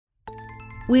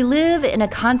We live in a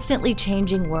constantly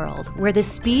changing world where the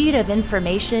speed of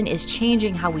information is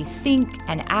changing how we think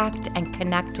and act and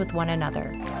connect with one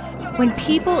another. When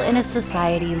people in a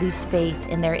society lose faith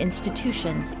in their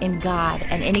institutions, in God,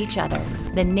 and in each other,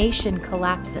 the nation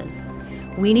collapses.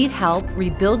 We need help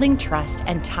rebuilding trust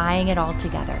and tying it all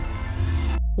together.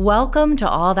 Welcome to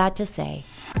All That to Say,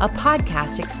 a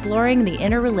podcast exploring the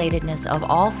interrelatedness of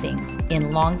all things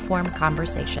in long-form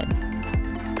conversation.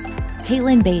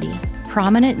 Caitlin Beatty,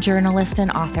 prominent journalist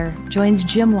and author, joins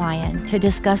Jim Lyon to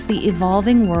discuss the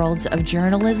evolving worlds of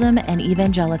journalism and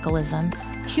evangelicalism,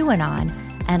 QAnon,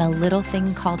 and a little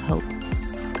thing called hope.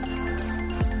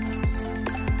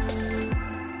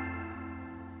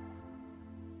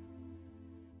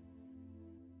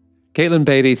 Caitlin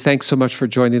Beatty, thanks so much for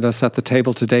joining us at the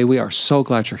table today. We are so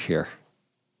glad you're here.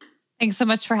 Thanks so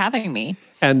much for having me.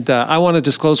 And I want to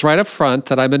disclose right up front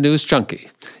that I'm a news junkie.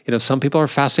 You know, some people are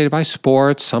fascinated by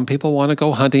sports. Some people want to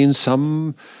go hunting.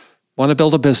 Some want to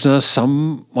build a business.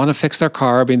 Some want to fix their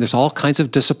car. I mean, there's all kinds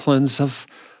of disciplines of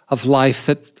life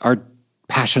that are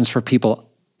passions for people.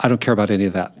 I don't care about any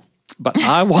of that. But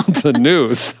I want the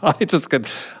news.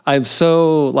 I'm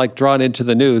so drawn into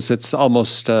the news. It's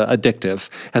almost addictive.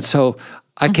 And so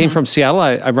I came from Seattle.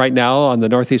 I'm right now on the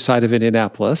northeast side of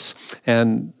Indianapolis,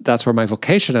 and that's where my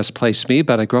vocation has placed me.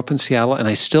 But I grew up in Seattle, and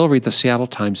I still read the Seattle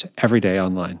Times every day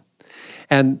online.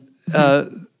 And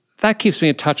that keeps me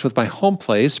in touch with my home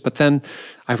place. But then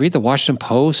I read the Washington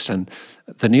Post and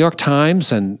the New York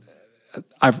Times and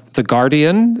The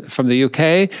Guardian from the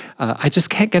UK. I just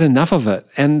can't get enough of it.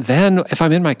 And then if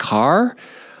I'm in my car,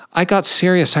 I got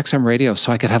Sirius XM radio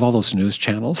so I could have all those news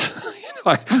channels.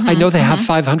 I know they have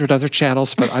 500 other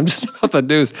channels, but I'm just about the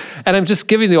news. And I'm just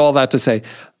giving you all that to say,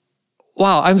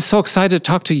 wow, I'm so excited to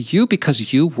talk to you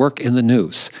because you work in the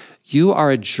news. You are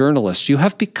a journalist. You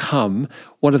have become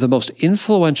one of the most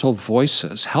influential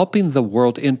voices helping the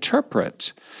world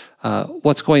interpret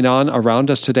what's going on around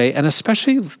us today, and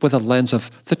especially with a lens of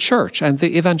the church and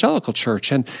the evangelical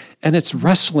church. And it's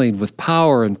wrestling with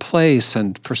power and place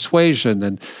and persuasion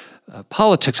and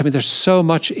politics. I mean, there's so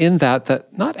much in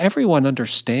that not everyone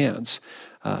understands.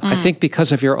 I think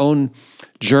because of your own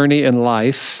journey in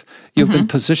life, you've been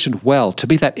positioned well to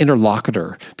be that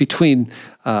interlocutor between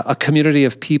a community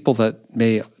of people that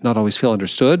may not always feel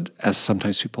understood, as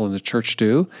sometimes people in the church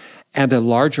do, and a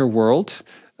larger world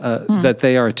that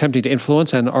they are attempting to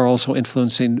influence and are also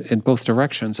influencing in both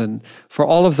directions. And for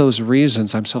all of those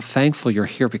reasons, I'm so thankful you're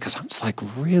here because I'm just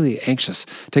really anxious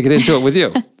to get into it with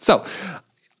you. So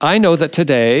I know that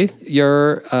today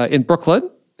you're in Brooklyn,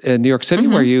 in New York City,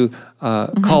 where you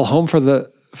call home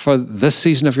for this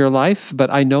season of your life,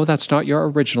 but I know that's not your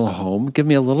original home. Give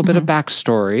me a little bit of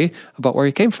backstory about where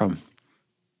you came from.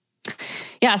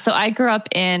 Yeah, so I grew up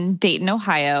in Dayton,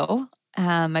 Ohio.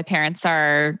 My parents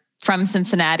are from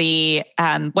Cincinnati,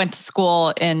 went to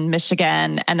school in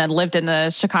Michigan, and then lived in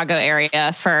the Chicago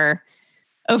area for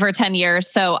over 10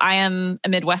 years. So I am a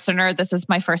Midwesterner. This is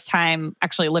my first time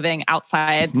actually living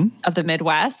outside of the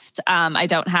Midwest. I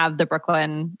don't have the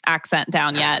Brooklyn accent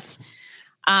down yet.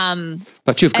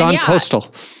 But you've gone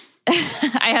coastal.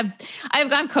 I've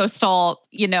gone coastal.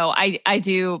 You know, I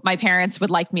do. My parents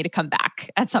would like me to come back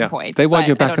at some point. They want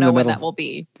you back in the middle. I don't know when that will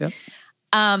be. Yep.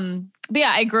 But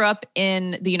yeah, I grew up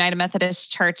in the United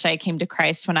Methodist Church. I came to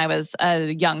Christ when I was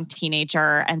a young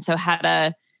teenager, and so had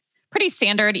a pretty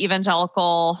standard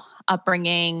evangelical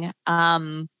upbringing.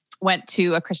 Went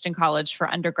to a Christian college for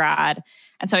undergrad.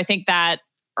 And so I think that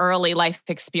early life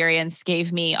experience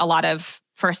gave me a lot of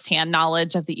firsthand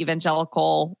knowledge of the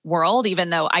evangelical world, even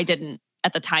though I didn't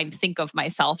at the time think of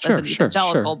myself as an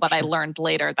evangelical, but I learned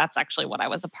later that's actually what I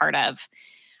was a part of.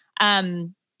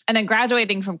 And then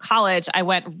graduating from college, I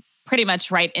went pretty much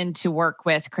right into work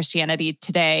with Christianity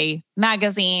Today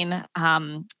magazine,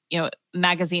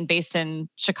 magazine based in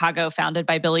Chicago, founded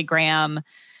by Billy Graham,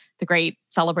 the great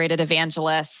celebrated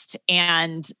evangelist.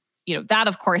 And, that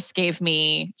of course gave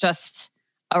me just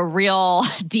a real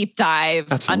deep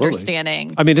dive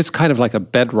understanding. I mean, it's kind of like a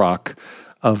bedrock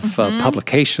of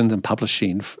publication and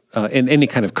publishing in any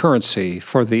kind of currency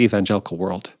for the evangelical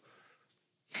world.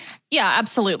 Yeah,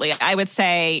 absolutely. I would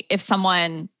say if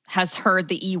someone has heard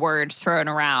the E word thrown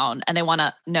around and they want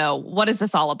to know, what is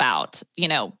this all about?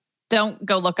 Don't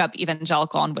go look up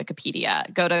evangelical on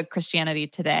Wikipedia. Go to Christianity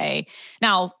Today.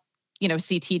 Now,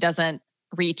 CT doesn't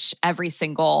reach every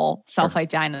single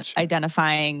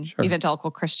self-identifying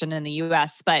evangelical Christian in the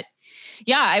U.S. But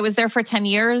yeah, I was there for 10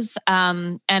 years.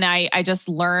 And I just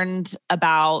learned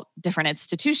about different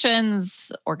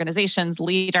institutions, organizations,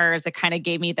 leaders. It kind of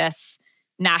gave me this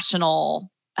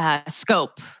national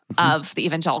scope of the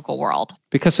evangelical world.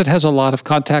 Because it has a lot of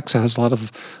context, it has a lot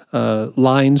of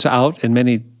lines out in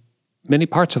many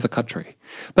parts of the country.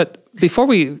 But before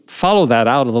we follow that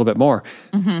out a little bit more,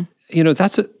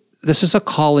 this is a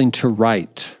calling to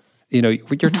write.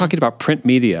 You're talking about print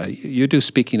media. You do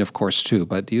speaking, of course, too,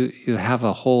 but you have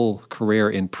a whole career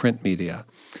in print media.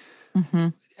 Mm-hmm.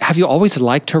 Have you always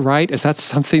liked to write? Is that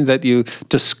something that you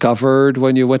discovered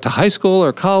when you went to high school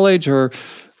or college, or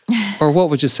what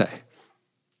would you say?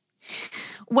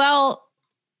 Well,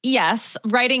 yes,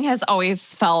 writing has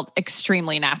always felt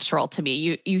extremely natural to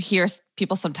me. You hear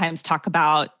people sometimes talk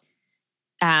about,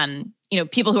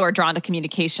 people who are drawn to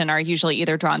communication are usually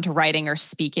either drawn to writing or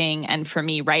speaking. And for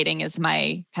me, writing is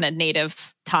my kind of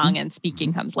native tongue and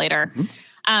speaking comes later.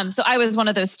 Mm-hmm. So I was one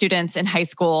of those students in high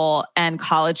school and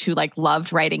college who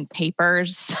loved writing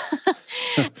papers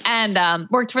and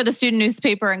worked for the student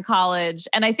newspaper in college.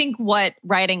 And I think what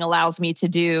writing allows me to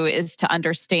do is to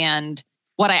understand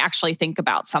what I actually think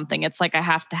about something. It's like I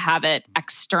have to have it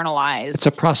externalized.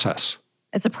 It's a process.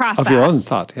 It's a process. Of your own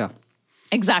thought, yeah.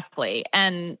 Exactly.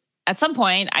 And at some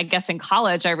point, I guess in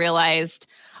college, I realized,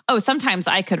 sometimes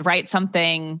I could write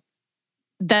something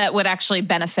that would actually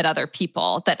benefit other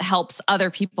people, that helps other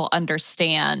people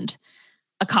understand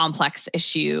a complex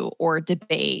issue or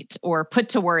debate or put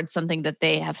to words something that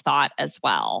they have thought as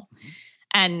well.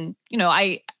 And,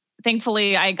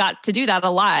 thankfully, I got to do that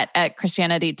a lot at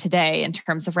Christianity Today in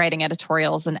terms of writing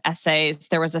editorials and essays.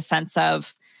 There was a sense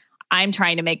of, I'm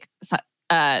trying to make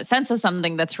sense of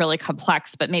something that's really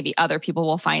complex, but maybe other people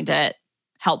will find it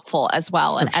helpful as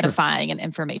well and edifying and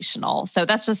informational. So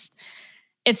that's just,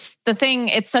 it's the thing,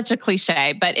 it's such a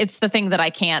cliche, but it's the thing that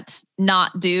I can't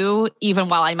not do, even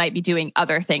while I might be doing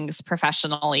other things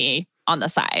professionally on the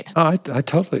side. Oh, I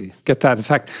totally get that. In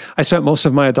fact, I spent most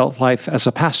of my adult life as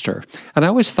a pastor, and I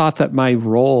always thought that my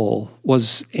role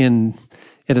was in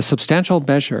a substantial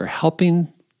measure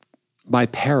helping my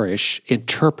parish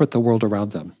interpret the world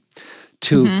around them,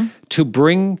 to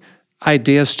bring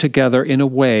ideas together in a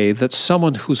way that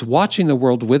someone who's watching the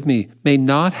world with me may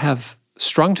not have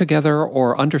strung together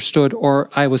or understood, or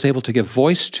I was able to give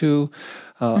voice to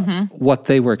what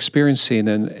they were experiencing.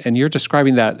 And you're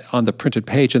describing that on the printed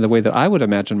page in the way that I would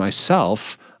imagine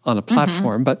myself on a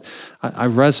platform, but I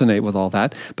resonate with all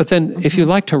that. But then if you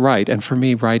like to write, and for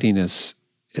me, writing is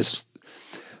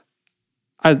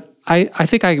I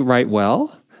think I write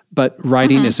well, but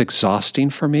writing is exhausting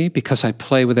for me because I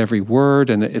play with every word,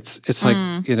 and it's like,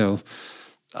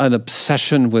 an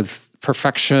obsession with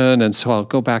perfection, and so I'll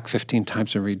go back 15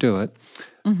 times and redo it.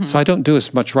 So I don't do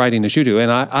as much writing as you do, and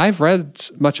I've read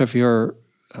a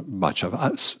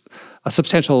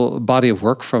substantial body of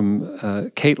work from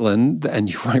Caitlin,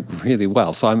 and you write really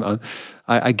well. So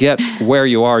I get where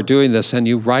you are doing this, and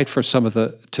you write for some of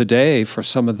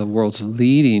the world's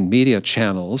leading media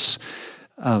channels.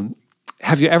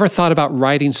 Have you ever thought about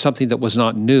writing something that was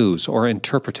not news or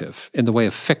interpretive in the way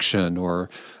of fiction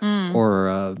or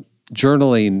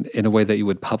journaling in a way that you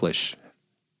would publish?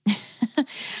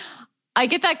 I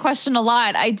get that question a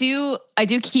lot. I do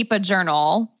keep a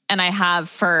journal, and I have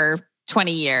for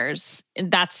 20 years.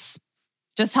 And that's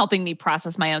just helping me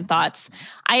process my own thoughts.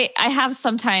 I have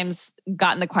sometimes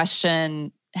gotten the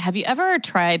question, have you ever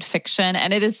tried fiction?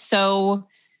 And it is so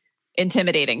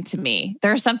intimidating to me.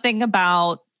 There's something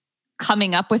about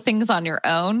coming up with things on your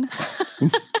own.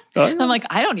 I'm like,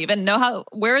 I don't even know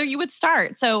where you would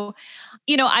start. So,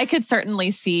 I could certainly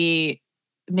see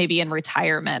maybe in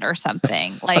retirement or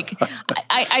something. Like,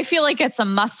 I feel like it's a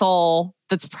muscle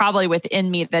that's probably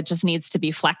within me that just needs to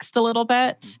be flexed a little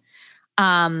bit.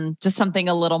 Just something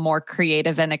a little more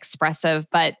creative and expressive.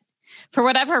 But for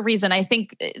whatever reason, I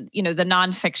think, the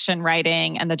nonfiction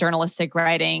writing and the journalistic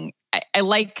writing, I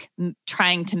like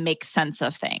trying to make sense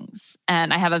of things.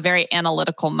 And I have a very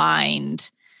analytical mind.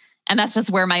 And that's just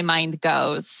where my mind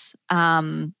goes.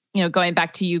 Going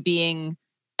back to you being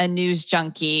a news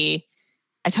junkie,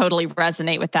 I totally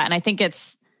resonate with that. And I think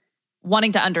it's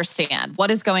wanting to understand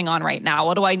what is going on right now.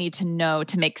 What do I need to know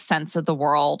to make sense of the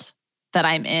world that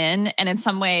I'm in? And in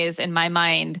some ways, in my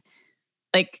mind,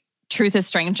 like, truth is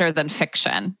stranger than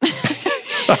fiction.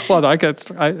 Well, I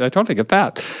totally get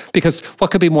that. Because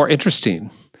what could be more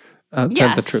interesting than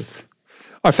the truth?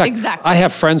 Or in fact, exactly. I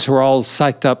have friends who are all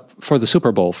psyched up for the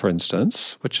Super Bowl, for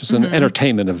instance, which is an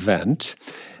entertainment event.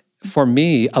 For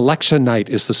me, election night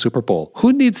is the Super Bowl.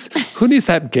 Who needs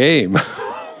that game?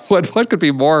 What could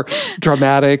be more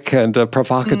dramatic and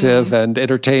provocative and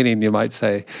entertaining, you might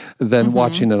say, than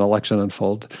watching an election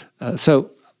unfold? So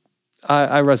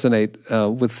I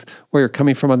resonate with where you're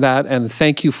coming from on that, and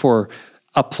thank you for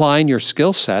applying your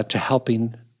skill set to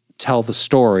helping tell the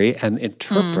story and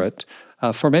interpret,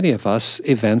 for many of us,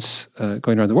 events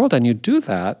going around the world. And you do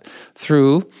that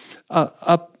through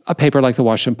a paper like the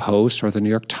Washington Post or the New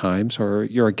York Times, or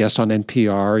you're a guest on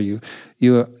NPR.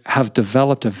 You have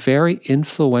developed a very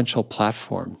influential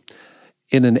platform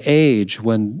in an age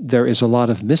when there is a lot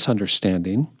of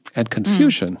misunderstanding and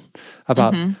confusion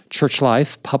about church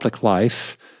life, public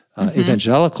life,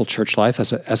 evangelical church life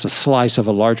as a slice of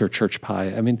a larger church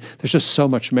pie. I mean, there's just so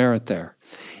much merit there.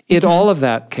 In all of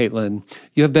that, Caitlin,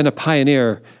 you have been a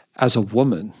pioneer as a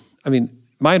woman. I mean,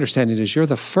 my understanding is you're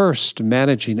the first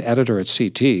managing editor at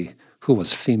CT who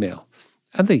was female,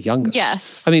 and the youngest.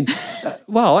 Yes. I mean,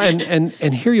 well, and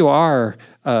here you are.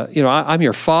 I'm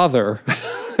your father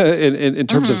in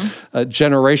terms of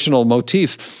generational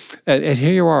motif, and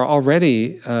here you are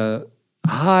already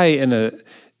high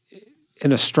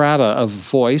in a strata of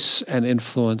voice and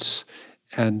influence,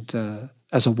 and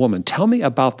as a woman. Tell me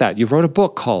about that. You wrote a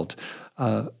book called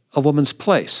A Woman's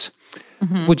Place.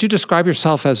 Would you describe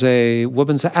yourself as a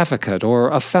woman's advocate or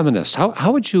a feminist?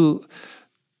 How would you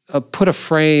put a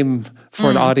frame for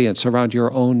an audience around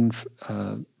your own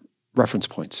reference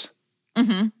points?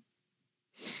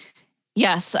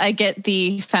 Yes, I get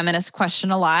the feminist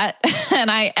question a lot, and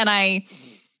I,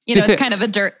 it's kind of a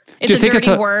dirty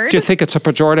word. Do you think it's a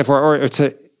pejorative, or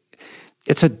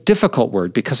it's a difficult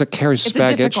word because it carries baggage?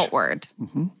 It's a difficult word.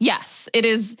 Yes, it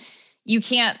is.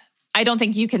 I don't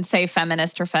think you can say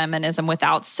feminist or feminism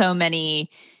without so many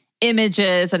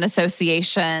images and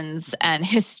associations and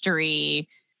history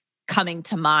coming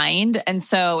to mind. And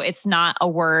so it's not a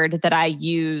word that I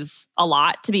use a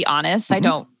lot, to be honest. I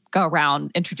don't go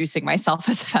around introducing myself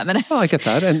as a feminist. Oh, I get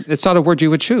that. And it's not a word you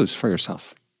would choose for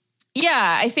yourself.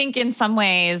 Yeah, I think in some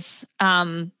ways,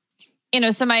 so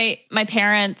my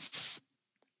parents,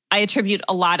 I attribute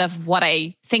a lot of what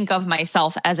I think of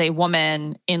myself as a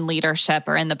woman in leadership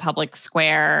or in the public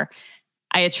square.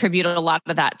 I attribute a lot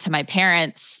of that to my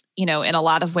parents. In a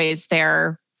lot of ways,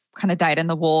 they're kind of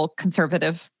dyed-in-the-wool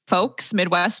conservative folks,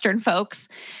 Midwestern folks.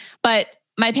 But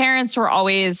my parents were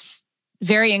always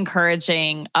very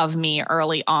encouraging of me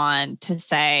early on to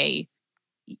say,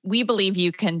 we believe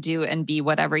you can do and be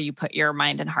whatever you put your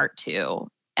mind and heart to.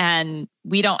 And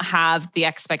we don't have the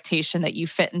expectation that you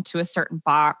fit into a certain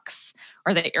box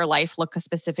or that your life look a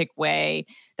specific way.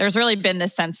 There's really been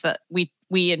this sense that we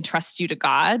entrust you to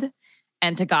God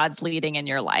and to God's leading in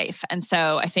your life. And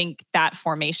so I think that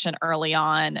formation early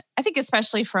on, I think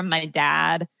especially from my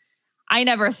dad, I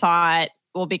never thought,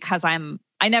 well,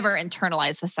 I never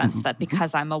internalized the sense that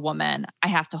because I'm a woman, I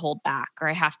have to hold back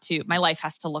or my life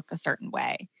has to look a certain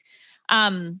way.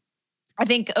 I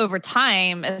think over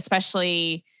time,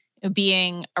 especially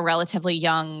being a relatively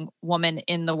young woman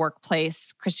in the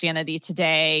workplace, Christianity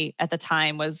Today at the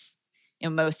time was,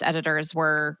 most editors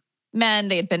were men.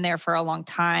 They had been there for a long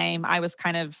time. I was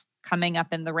kind of coming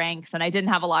up in the ranks, and I didn't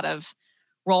have a lot of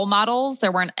role models.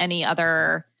 There weren't any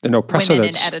other women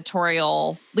in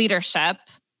editorial leadership.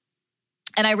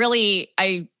 And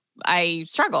I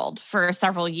struggled for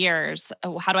several years.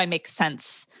 How do I make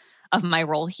sense of my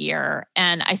role here?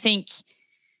 And I think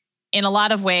in a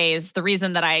lot of ways, the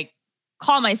reason that I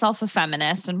call myself a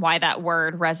feminist and why that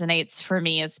word resonates for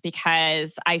me is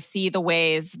because I see the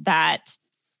ways that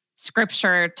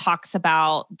Scripture talks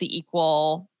about the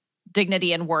equal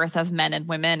dignity and worth of men and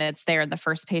women. It's there in the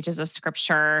first pages of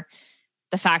Scripture.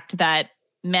 The fact that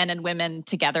men and women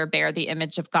together bear the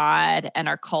image of God and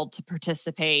are called to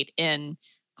participate in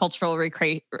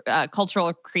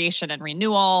cultural creation and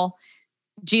renewal.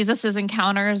 Jesus's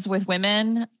encounters with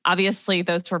women, obviously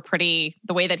those were the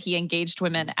way that he engaged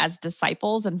women as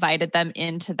disciples, invited them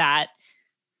into that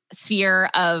sphere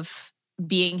of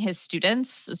being his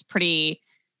students, was pretty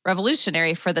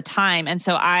revolutionary for the time. And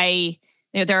so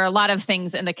there are a lot of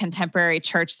things in the contemporary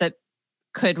church that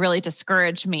could really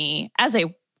discourage me as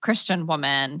a Christian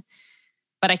woman,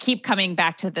 but I keep coming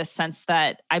back to this sense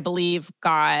that I believe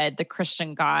God, the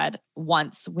Christian God,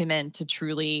 wants women to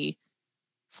truly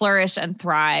flourish and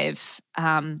thrive,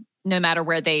 no matter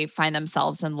where they find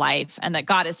themselves in life, and that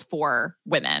God is for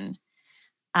women.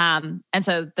 And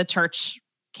so the church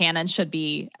canon should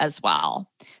be as well.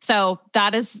 So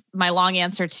that is my long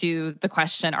answer to the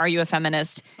question, are you a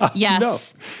feminist? Yes.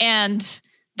 No. And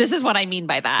this is what I mean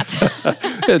by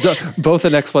that. Both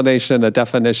an explanation, a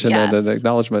definition, and an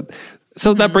acknowledgement.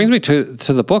 So that brings me to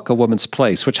the book, A Woman's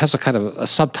Place, which has a kind of a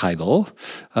subtitle,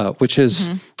 which is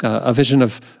a vision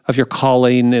of your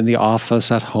calling in the office,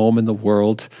 at home, in the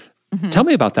world. Tell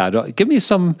me about that. Give me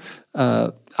some,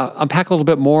 unpack a little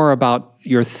bit more about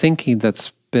your thinking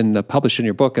that's been published in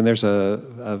your book. And there's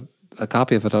a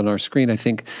copy of it on our screen, I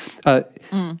think.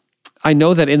 I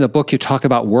know that in the book you talk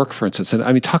about work, for instance, and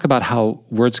I mean, talk about how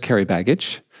words carry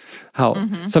baggage, how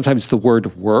sometimes the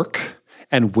word work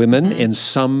and women in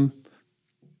some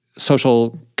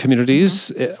social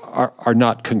communities are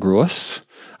not congruous.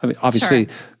 I mean, obviously,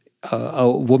 a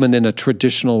woman in a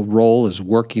traditional role is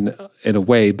working in a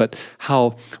way, but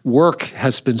how work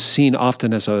has been seen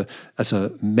often as a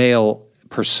male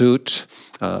pursuit,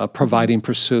 a providing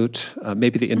pursuit.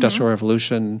 Maybe the Industrial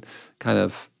Revolution kind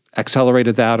of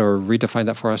accelerated that or redefined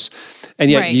that for us. And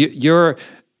yet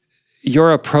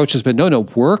your approach has been, no,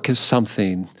 work is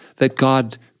something that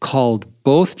God called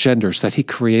both genders, that he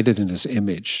created in his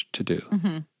image to do.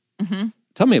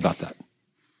 Tell me about that.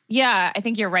 Yeah, I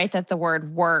think you're right that the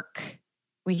word work,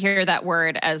 we hear that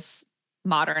word as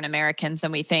modern Americans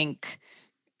and we think,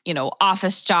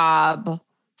 office job,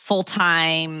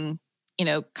 full-time,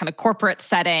 kind of corporate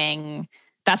setting.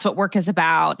 That's what work is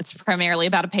about. It's primarily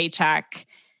about a paycheck.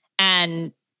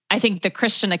 And I think the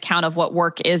Christian account of what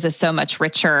work is so much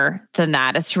richer than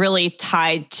that. It's really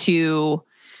tied to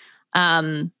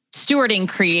stewarding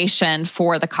creation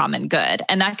for the common good.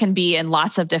 And that can be in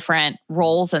lots of different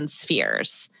roles and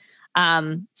spheres.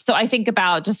 So I think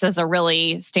about, just as a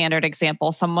really standard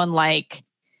example, someone like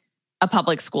a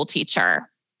public school teacher.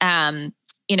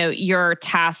 You're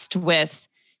tasked with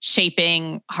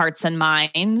shaping hearts and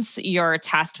minds. You're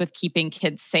tasked with keeping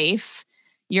kids safe.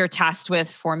 You're tasked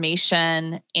with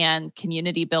formation and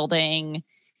community building.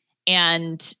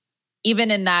 And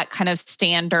even in that kind of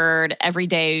standard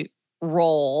everyday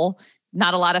role,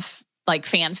 not a lot of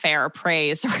fanfare or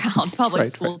praise around public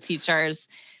school teachers.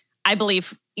 I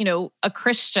believe, a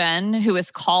Christian who is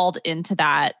called into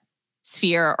that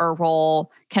sphere or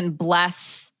role can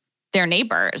bless their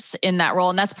neighbors in that role.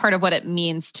 And that's part of what it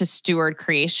means to steward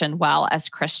creation well as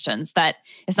Christians, that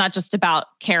it's not just about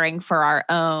caring for our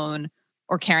own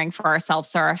or caring for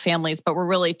ourselves or our families, but we're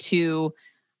really to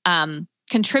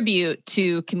contribute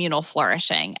to communal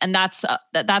flourishing. And that's at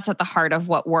the heart of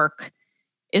what work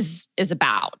is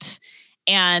about.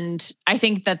 And I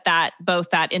think that both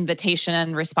that invitation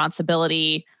and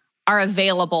responsibility are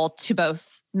available to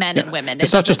both men and women.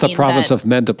 It's not just the province of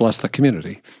men to bless the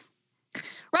community.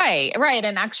 Right.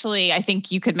 And actually, I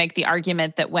think you could make the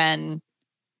argument that when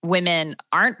women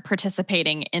aren't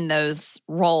participating in those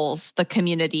roles, the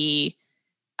community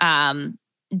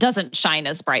doesn't shine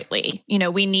as brightly.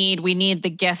 We need the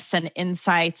gifts and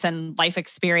insights and life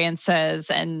experiences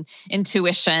and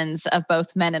intuitions of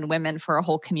both men and women for a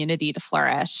whole community to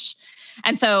flourish.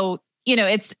 And so,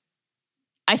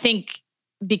 I think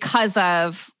because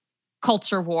of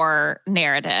culture war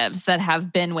narratives that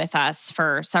have been with us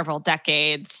for several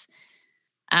decades,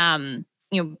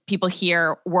 people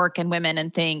hear work and women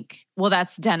and think, well,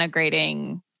 that's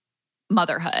denigrating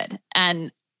motherhood.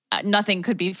 And nothing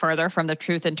could be further from the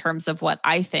truth in terms of what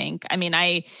I think. I mean,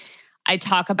 I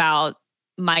talk about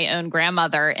my own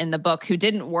grandmother in the book who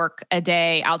didn't work a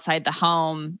day outside the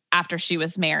home after she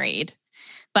was married.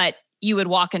 But you would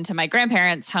walk into my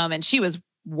grandparents' home and she was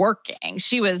working.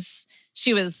 She was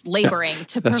laboring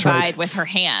to provide with her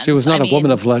hands. She was not a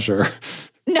woman of leisure.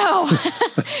 No,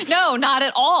 no, not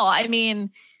at all. I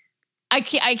mean, I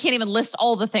can't even list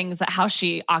all the things how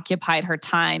she occupied her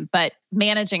time, but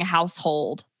managing a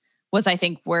household was, I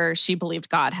think, where she believed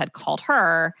God had called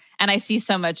her. And I see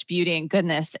so much beauty and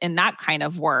goodness in that kind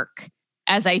of work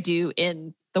as I do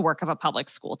in the work of a public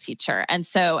school teacher. And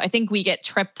so I think we get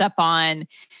tripped up on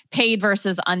paid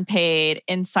versus unpaid,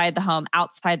 inside the home,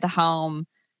 outside the home.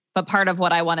 But part of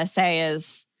what I want to say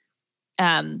is,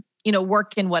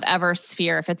 work in whatever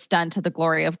sphere, if it's done to the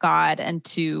glory of God and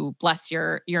to bless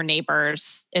your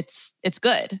neighbors, it's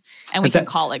good. And we can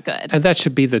call it good. And that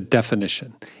should be the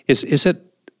definition. Is it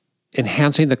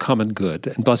enhancing the common good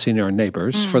and blessing our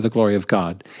neighbors for the glory of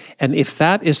God? And if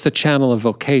that is the channel of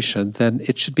vocation, then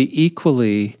it should be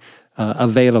equally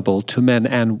available to men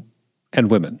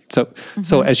and women.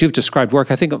 So as you've described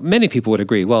work, I think many people would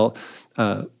agree, well,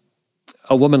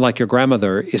 a woman like your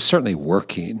grandmother is certainly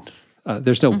working.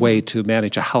 There's no way to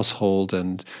manage a household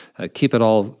and keep it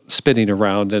all spinning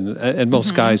around. And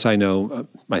most guys I know,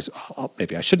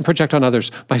 maybe I shouldn't project on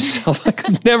others. Myself, I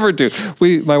could never do.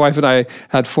 My wife and I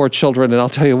had 4 children, and I'll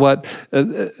tell you what,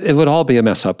 it would all be a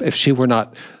mess up if she were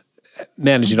not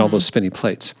managing all those spinning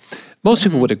plates. Most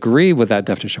people would agree with that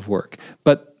definition of work,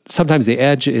 but sometimes the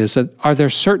edge is that are there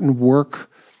certain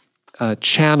work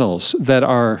channels that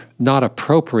are not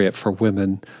appropriate for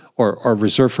women or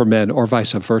reserved for men, or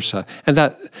vice versa.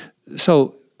 And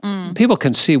people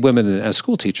can see women as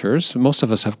school teachers. Most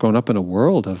of us have grown up in a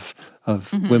world of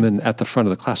women at the front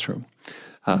of the classroom.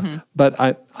 But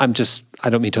I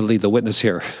don't mean to lead the witness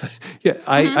here.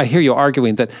 I hear you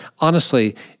arguing that,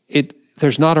 honestly,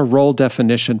 there's not a role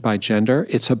definition by gender.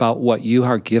 It's about what you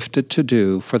are gifted to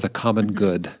do for the common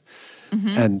good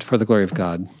and for the glory of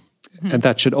God. And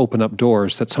that should open up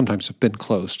doors that sometimes have been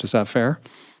closed. Is that fair?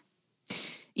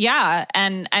 Yeah.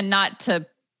 And not to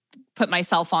put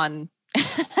myself on,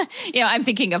 I'm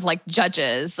thinking of like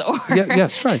judges or,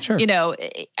 yes, right, sure.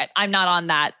 I'm not on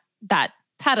that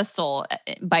pedestal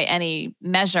by any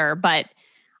measure, but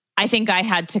I think I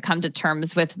had to come to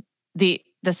terms with the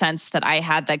sense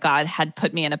that God had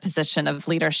put me in a position of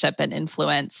leadership and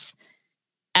influence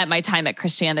at my time at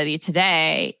Christianity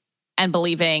Today, and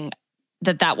believing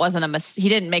that wasn't he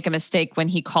didn't make a mistake when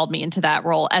he called me into that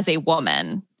role as a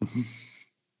woman.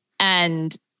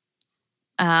 And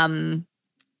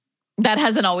that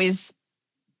hasn't always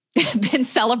been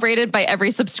celebrated by every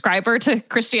subscriber to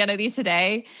Christianity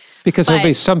Today. Because there'll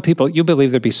be some people, you believe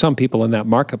there'll be some people in that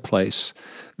marketplace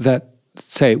that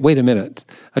say, wait a minute,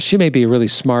 she may be a really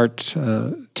smart,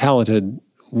 talented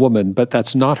woman, but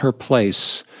that's not her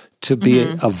place to be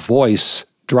a voice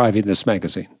driving this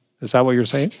magazine. Is that what you're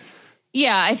saying?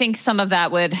 Yeah, I think some of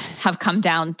that would have come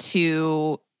down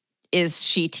to, is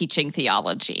she teaching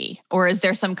theology? Or is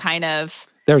there some kind of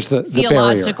there's the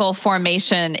theological barrier.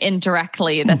 Formation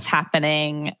indirectly that's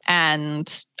happening?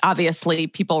 And obviously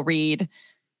people read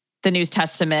the New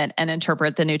Testament and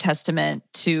interpret the New Testament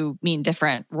to mean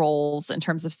different roles in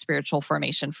terms of spiritual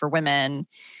formation for women.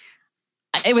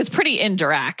 It was pretty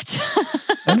indirect.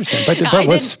 I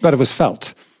understand, but it was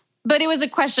felt. But it was a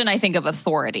question, I think, of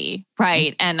authority,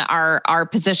 right? And our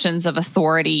positions of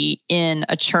authority in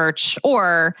a church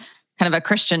or kind of a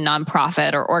Christian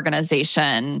nonprofit or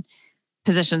organization,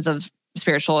 positions of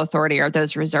spiritual authority, are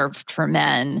those reserved for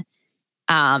men?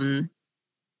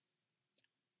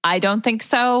 I don't think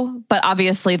so, but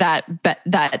obviously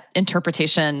that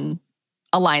interpretation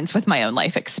aligns with my own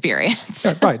life experience.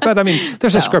 Yeah, right, but I mean,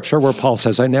 there's a scripture where Paul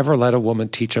says, "I never let a woman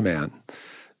teach a man."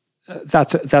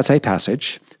 That's a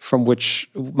passage from which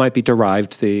might be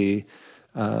derived the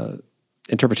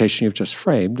interpretation you've just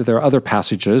framed. There are other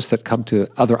passages that come to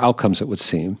other outcomes, it would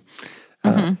seem.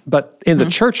 But in the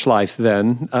church life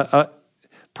then,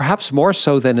 perhaps more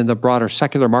so than in the broader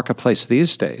secular marketplace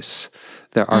these days,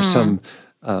 there are some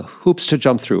hoops to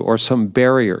jump through or some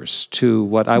barriers to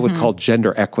what I would call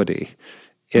gender equity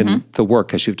in the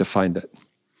work as you've defined it.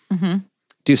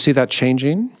 Do you see that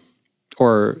changing?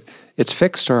 Or it's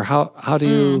fixed, or how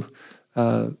do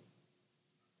you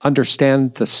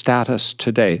understand the status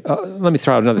today? Let me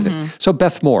throw out another thing. So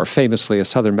Beth Moore, famously a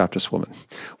Southern Baptist woman,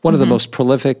 one of the most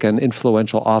prolific and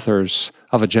influential authors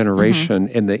of a generation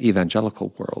in the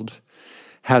evangelical world,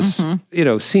 has,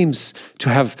 seems to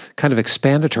have kind of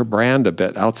expanded her brand a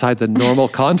bit outside the normal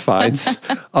confines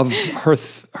of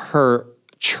her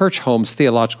church home's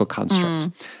theological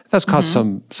construct. That's caused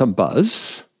some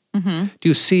buzz. Do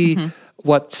you see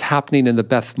what's happening in the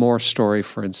Beth Moore story,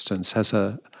 for instance, as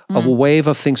a wave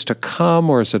of things to come,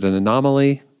 or is it an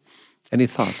anomaly? Any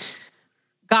thoughts?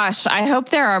 Gosh, I hope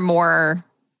there are more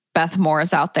Beth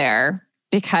Moores out there,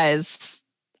 because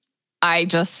I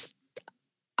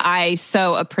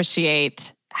so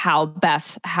appreciate how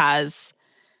Beth has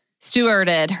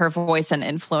stewarded her voice and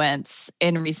influence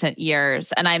in recent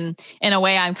years. And in a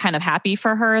way, I'm kind of happy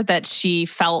for her that she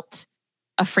felt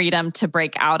a freedom to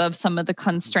break out of some of the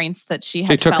constraints that she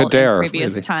had felt in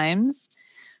previous times.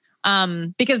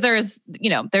 Because there's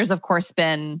of course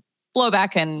been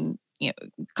blowback and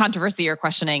controversy or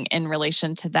questioning in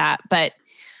relation to that. But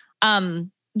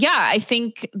I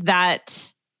think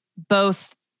that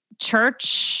both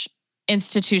church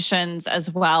institutions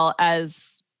as well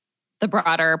as the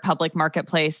broader public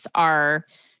marketplace are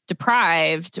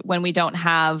deprived when we don't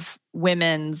have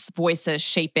women's voices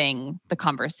shaping the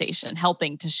conversation,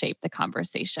 helping to shape the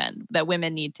conversation that we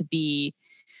need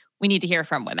to hear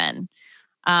from women.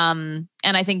 And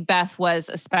I think Beth her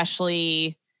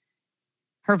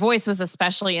voice was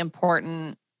especially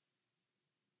important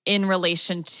in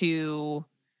relation to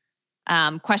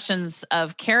questions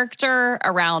of character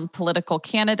around political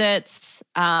candidates,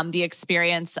 the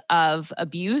experience of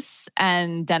abuse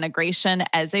and denigration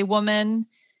as a woman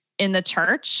in the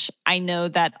church. I know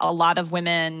that a lot of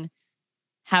women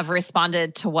have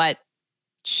responded to what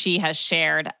she has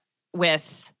shared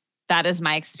with, "That is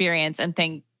my experience," and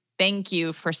thank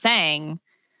you for saying.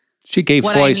 She gave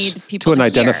voice to an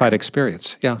identified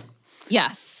experience. Yeah.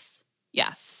 Yes.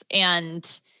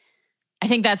 And I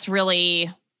think that's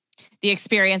really the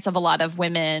experience of a lot of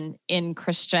women in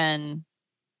Christian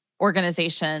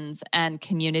organizations and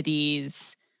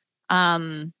communities.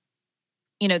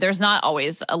 There's not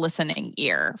always a listening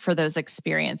ear for those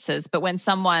experiences, but when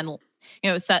someone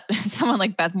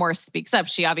like Beth Moore speaks up,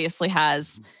 she obviously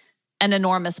has an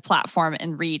enormous platform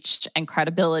and reach and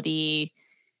credibility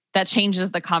that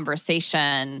changes the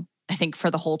conversation, I think, for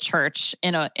the whole church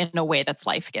in a way that's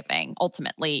life-giving,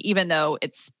 ultimately, even though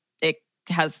it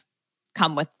has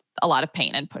come with a lot of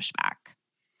pain and pushback.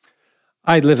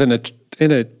 I live in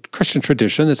a Christian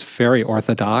tradition that's very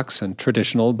orthodox and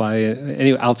traditional by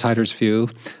any outsider's view.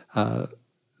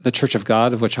 The Church of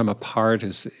God, of which I'm a part,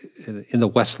 is in the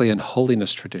Wesleyan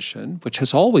holiness tradition, which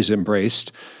has always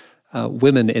embraced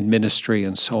women in ministry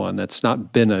and so on. That's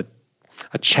not been a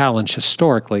challenge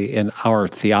historically in our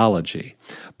theology.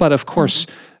 But of course,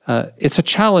 it's a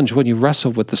challenge when you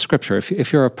wrestle with the Scripture.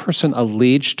 If you're a person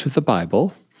alleged to the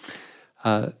Bible,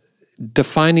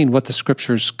 defining what the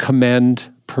Scriptures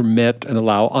commend, permit, and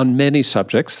allow on many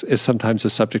subjects is sometimes a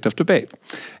subject of debate.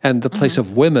 And the place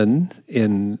of women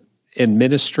in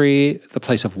ministry, the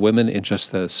place of women in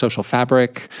just the social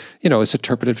fabric, is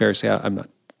interpreted variously.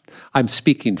 I'm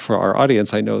speaking for our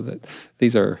audience. I know that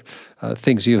these are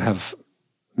things you have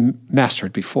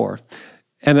mastered before.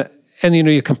 And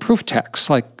you can prove texts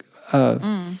like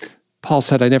Paul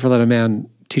said, I never let a man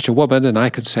teach a woman, and I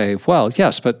could say, well,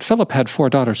 yes, but Philip had 4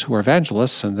 daughters who were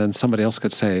evangelists, and then somebody else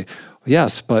could say,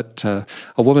 yes, but a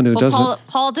woman who doesn't...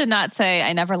 Paul did not say,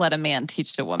 I never let a man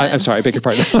teach a woman. I'm sorry, I beg your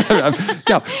pardon.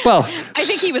 Yeah, well... I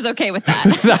think he was okay with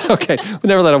that. Okay, we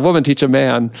never let a woman teach a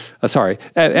man. Sorry.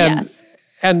 Yes.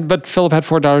 But Philip had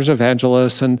 4 daughters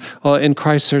evangelists, and in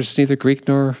Christ there's neither Greek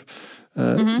nor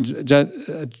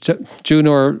Jew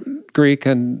nor Greek,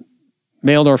 and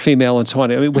male nor female, and so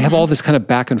on. I mean, we have all this kind of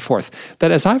back and forth.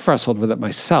 That as I've wrestled with it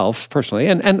myself personally,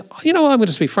 and I'm going to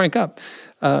just be frank up,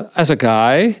 as a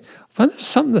guy, well,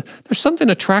 there's something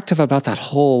attractive about that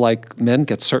whole, like, men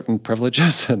get certain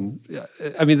privileges, and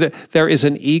I mean, there is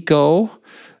an ego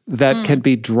that can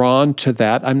be drawn to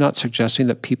that. I'm not suggesting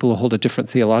that people who hold a different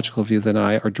theological view than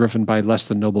I are driven by less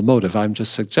than noble motive. I'm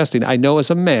just suggesting, I know as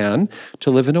a man,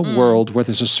 to live in a world where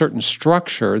there's a certain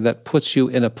structure that puts you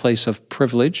in a place of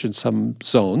privilege in some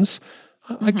zones.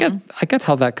 I get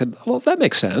how that could, well, that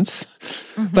makes sense.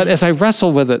 But as I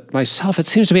wrestle with it myself, it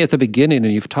seems to me at the beginning,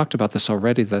 and you've talked about this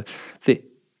already, the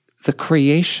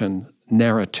creation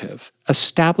narrative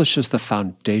establishes the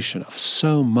foundation of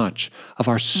so much of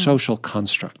our social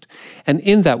construct. And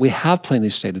in that, we have plainly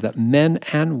stated that men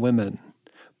and women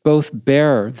both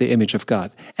bear the image of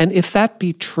God. And if that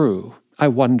be true, I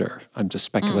wonder, I'm just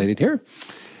speculating here,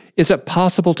 is it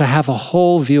possible to have a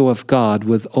whole view of God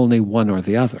with only one or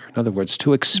the other? In other words,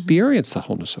 to experience the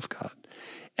wholeness of God.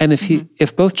 And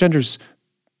if both genders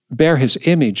bear his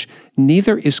image,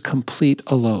 neither is complete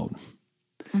alone.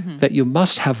 That you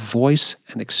must have voice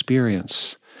and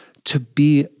experience to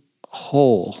be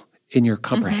whole in your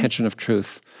comprehension of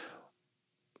truth.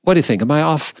 What do you think? Am I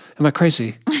off? Am I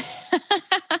crazy?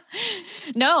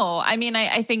 No, I mean,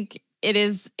 I think it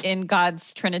is in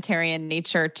God's Trinitarian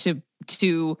nature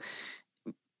to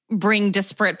bring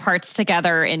disparate parts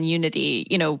together in unity.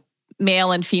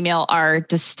 Male and female are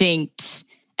distinct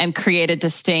and created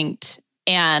distinct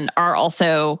and are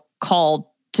also called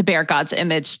to bear God's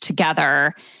image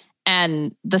together,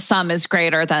 and the sum is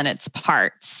greater than its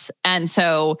parts. And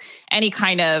so any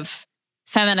kind of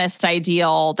feminist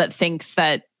ideal that thinks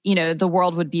that, the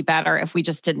world would be better if we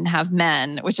just didn't have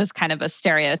men, which is kind of a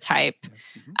stereotype.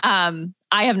 I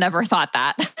have never thought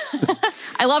that.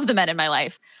 I love the men in my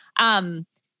life.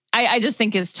 I just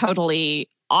think is totally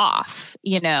off,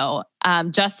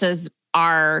 just as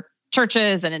our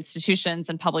churches and institutions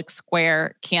and public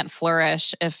square can't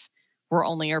flourish if we're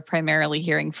only or primarily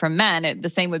hearing from men. The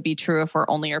same would be true if we're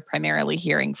only or primarily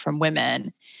hearing from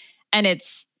women. And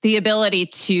it's the ability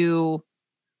to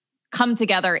come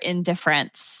together in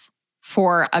difference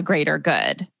for a greater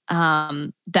good.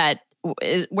 That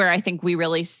is where I think we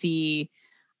really see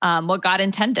what God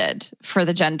intended for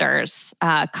the genders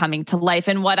coming to life,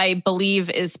 and what I believe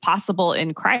is possible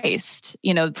in Christ,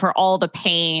 for all the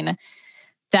pain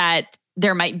that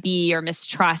there might be or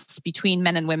mistrust between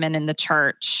men and women in the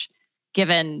church,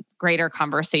 given greater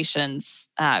conversations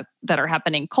that are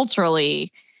happening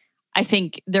culturally. I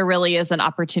think there really is an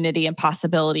opportunity and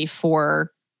possibility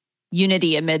for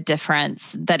unity amid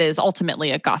difference that is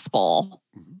ultimately a gospel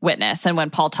witness. And when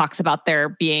Paul talks about there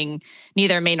being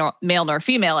neither male nor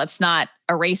female, it's not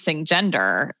erasing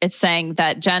gender. It's saying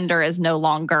that gender is no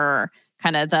longer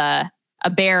kind of a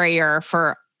barrier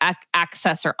for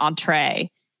access or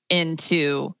entree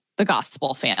into the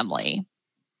gospel family.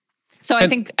 So I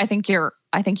think you're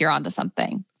onto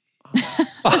something.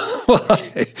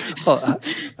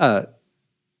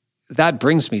 That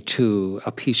brings me to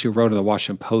a piece you wrote in the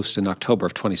Washington Post in October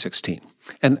of 2016.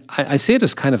 And I see it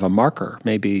as kind of a marker,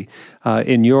 maybe,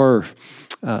 in your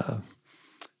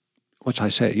which I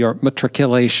say, your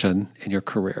matriculation in your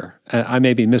career. I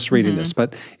may be misreading this,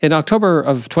 but in October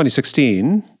of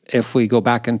 2016, if we go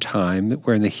back in time,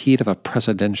 we're in the heat of a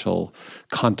presidential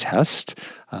contest.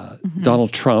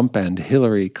 Donald Trump and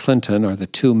Hillary Clinton are the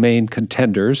two main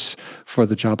contenders for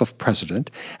the job of president.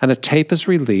 And a tape is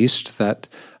released that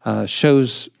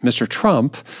shows Mr.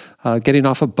 Trump getting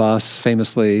off a bus,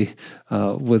 famously,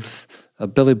 with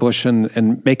Billy Bush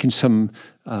and making some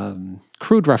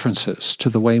crude references to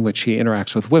the way in which he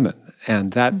interacts with women.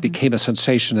 And that became a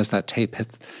sensation as that tape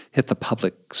hit the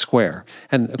public square.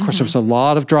 And of course, there was a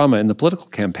lot of drama in the political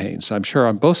campaigns, I'm sure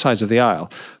on both sides of the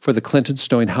aisle, for the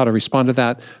Clintons knowing how to respond to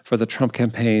that, for the Trump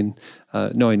campaign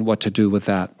knowing what to do with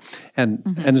that. And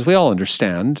as we all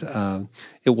understand,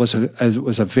 it was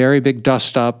a very big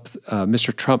dust-up.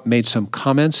 Mr. Trump made some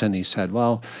comments and he said,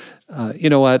 well, you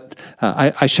know what,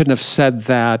 I shouldn't have said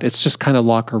that. It's just kind of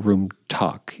locker room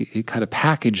talk. He kind of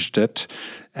packaged it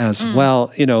as,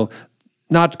 well, you know,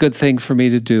 not a good thing for me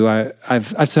to do.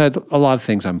 I've said a lot of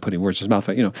things. I'm putting words in his mouth.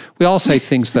 But, you know, we all say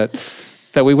things that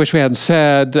we wish we hadn't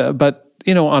said. But,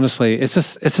 you know, honestly, it's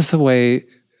just the way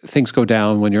things go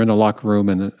down when you're in a locker room.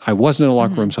 And I wasn't in a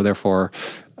locker room, so therefore,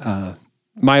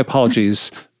 my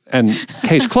apologies and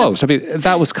case closed. I mean,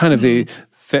 that was kind of the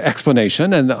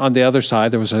explanation. And on the other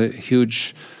side, there was a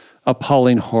huge,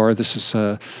 appalling horror. This is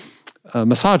a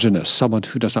misogynist, someone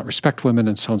who does not respect women,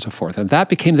 and so on and so forth. And that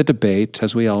became the debate.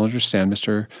 As we all understand,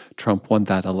 Mr. Trump won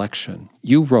that election.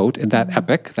 You wrote in that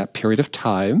epic, that period of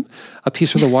time, a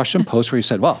piece for the Washington Post where you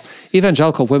said, well,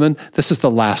 evangelical women, this is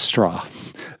the last straw.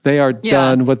 They are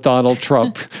done with Donald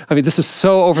Trump. I mean, this is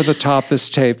so over the top, this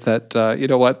tape, that, you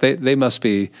know what, they must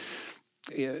be...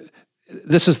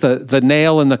 This is the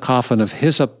nail in the coffin of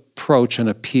his approach and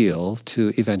appeal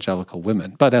to evangelical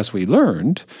women. But as we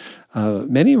learned,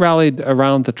 many rallied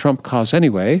around the Trump cause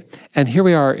anyway. And here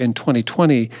we are in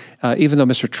 2020, even though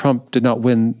Mr. Trump did not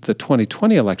win the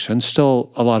 2020 election,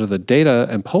 still a lot of the data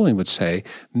and polling would say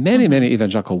many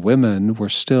evangelical women were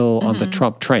still on the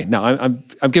Trump train. Now,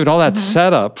 I'm giving all that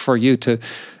setup for you to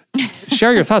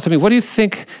share your thoughts. I mean, what do you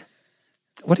think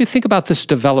about this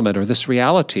development or this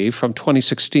reality from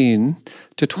 2016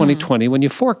 to 2020 when you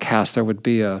forecast there would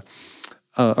be a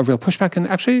real pushback? And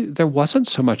actually, there wasn't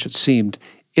so much, it seemed,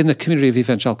 in the community of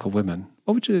evangelical women.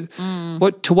 What would you,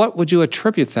 what would you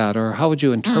attribute that, or how would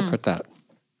you interpret that?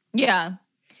 Yeah.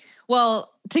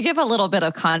 Well, to give a little bit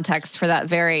of context for that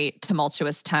very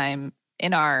tumultuous time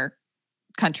in our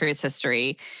country's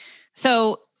history.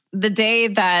 So the day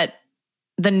that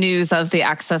the news of the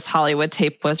Access Hollywood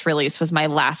tape was released was my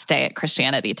last day at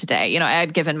Christianity Today. You know, I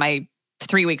had given my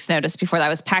 3 weeks notice before that. I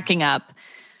was packing up.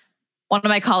 One of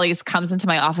my colleagues comes into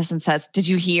my office and says, "Did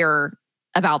you hear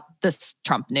about this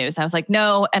Trump news?" I was like,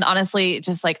 "No." And honestly,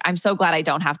 just like, I'm so glad I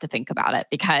don't have to think about it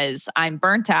because I'm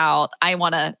burnt out. I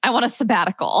want a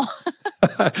sabbatical.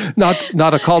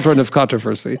 not a cauldron of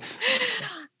controversy.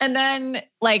 And then,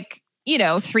 like, you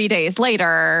know, 3 days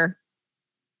later,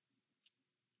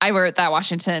 I wrote that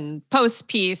Washington Post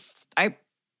piece. I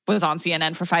was on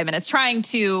CNN for 5 minutes trying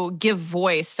to give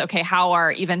voice. Okay, how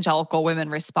are evangelical women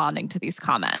responding to these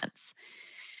comments?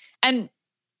 And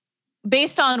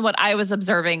based on what I was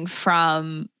observing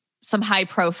from some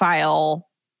high-profile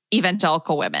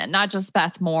evangelical women, not just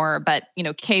Beth Moore, but, you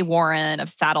know, Kay Warren of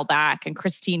Saddleback and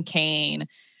Christine Caine,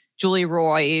 Julie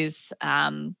Roys,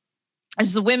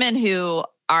 just women who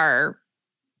are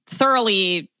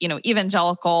thoroughly, you know,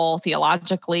 evangelical,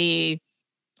 theologically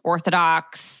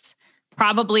orthodox,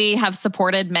 probably have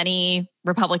supported many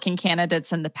Republican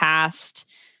candidates in the past.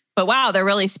 But wow, they're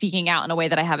really speaking out in a way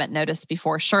that I haven't noticed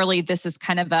before. Surely this is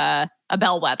kind of a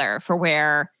bellwether for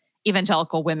where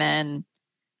evangelical women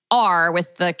are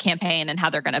with the campaign and how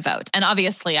they're going to vote. And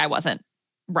obviously I wasn't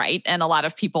right. And a lot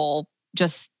of people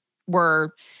just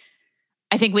were,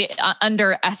 I think we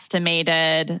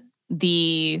underestimated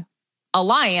the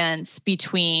alliance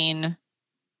between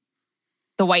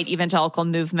the white evangelical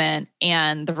movement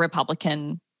and the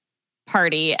Republican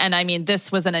Party. And I mean, this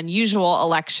was an unusual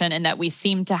election in that we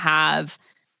seem to have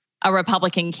a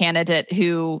Republican candidate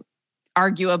who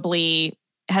arguably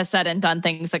has said and done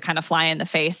things that kind of fly in the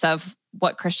face of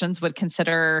what Christians would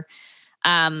consider,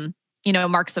 you know,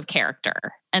 marks of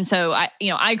character. And so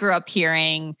I grew up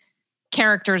hearing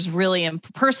character's really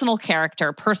personal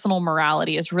character, personal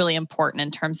morality is really important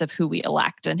in terms of who we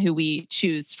elect and who we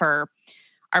choose for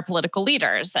our political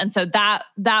leaders. And so that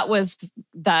was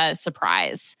the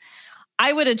surprise.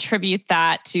 I would attribute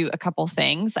that to a couple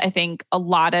things. I think a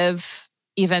lot of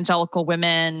evangelical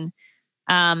women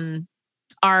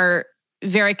are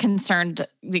very concerned,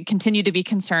 they continue to be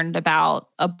concerned about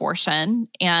abortion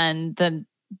and the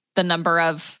number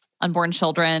of unborn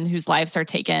children whose lives are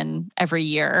taken every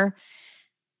year.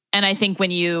 And I think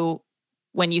when you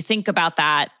think about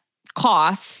that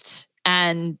cost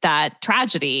and that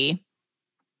tragedy,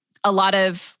 a lot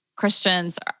of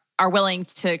Christians are willing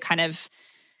to kind of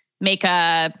make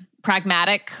a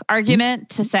pragmatic argument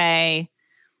to say,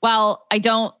 well, I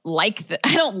don't like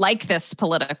this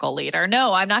political leader.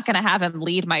 No, I'm not going to have him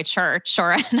lead my church,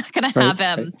 or I'm not going to have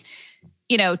him,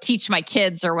 teach my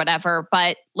kids or whatever.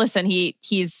 But listen,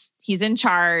 he's in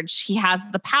charge. He has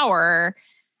the power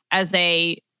as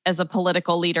a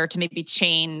political leader to maybe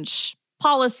change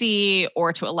policy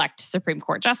or to elect Supreme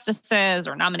Court justices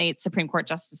or nominate Supreme Court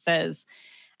justices.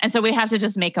 And so we have to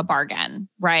just make a bargain,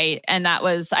 right? And that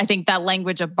was, I think, that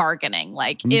language of bargaining.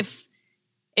 Like if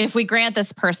we grant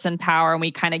this person power and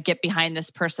we kind of get behind this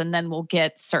person, then we'll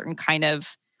get certain kind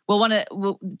of,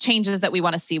 changes that we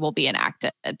want to see will be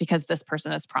enacted because this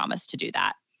person has promised to do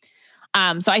that.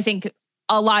 So I think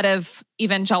a lot of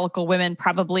evangelical women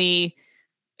probably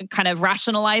kind of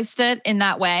rationalized it in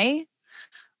that way.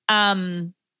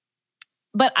 But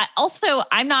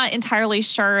I'm not entirely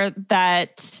sure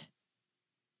that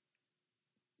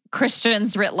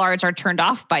Christians writ large are turned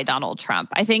off by Donald Trump.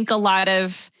 I think a lot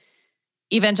of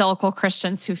evangelical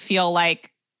Christians who feel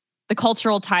like the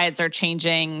cultural tides are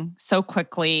changing so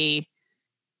quickly,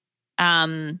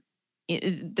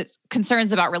 the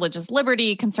concerns about religious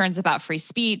liberty, concerns about free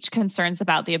speech, concerns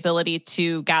about the ability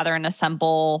to gather and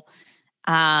assemble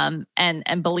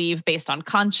and believe based on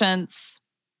conscience.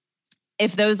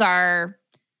 If those are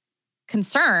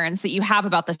concerns that you have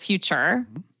about the future,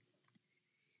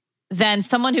 then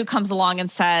someone who comes along and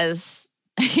says,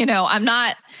 I'm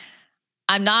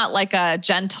not like a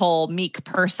gentle, meek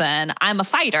person. I'm a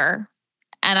fighter,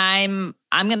 and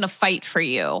I'm going to fight for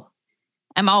you.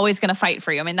 I'm always going to fight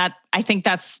for you. I mean, I think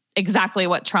that's exactly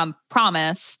what Trump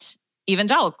promised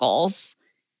evangelicals.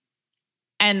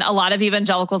 And a lot of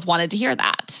evangelicals wanted to hear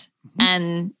that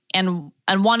and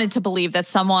wanted to believe that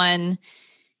someone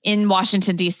in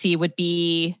Washington, D.C. would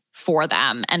be for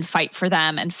them and fight for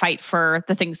them and fight for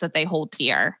the things that they hold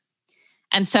dear.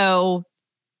 And so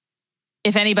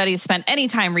if anybody's spent any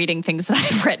time reading things that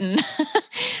I've written,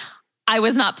 I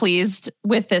was not pleased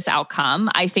with this outcome.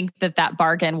 I think that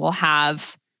bargain will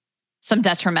have some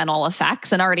detrimental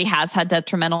effects and already has had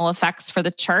detrimental effects for the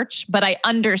church. But I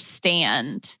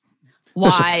understand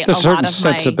why there's a certain lot of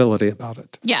sensibility about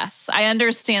it. Yes, I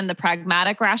understand the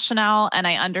pragmatic rationale, and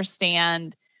I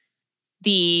understand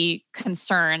the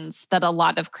concerns that a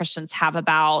lot of Christians have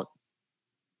about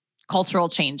cultural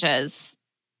changes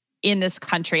in this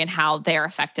country and how they're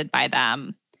affected by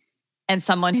them. And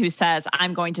someone who says,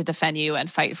 I'm going to defend you and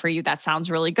fight for you, that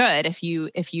sounds really good if you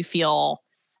feel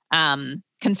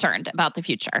concerned about the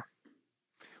future.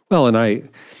 Well, and I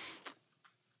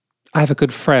have a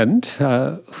good friend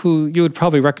who you would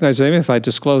probably recognize his name if I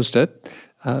disclosed it,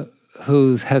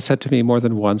 who has said to me more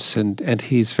than once, and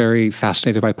he's very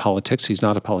fascinated by politics. He's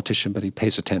not a politician, but he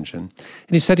pays attention.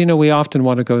 And he said, we often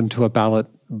want to go into a ballot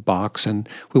box and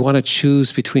we want to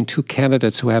choose between two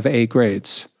candidates who have A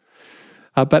grades.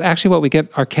 But actually what we get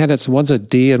are candidates, one's a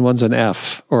D and one's an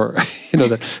F, or,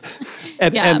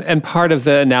 and part of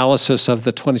the analysis of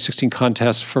the 2016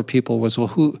 contest for people was,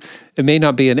 it may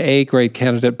not be an A grade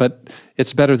candidate, but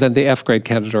it's better than the F grade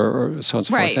candidate or so on and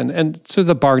so forth. And so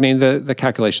the bargaining, the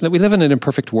calculation, that we live in an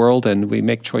imperfect world and we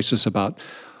make choices about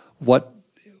what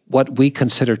we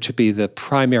consider to be the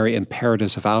primary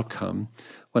imperatives of outcome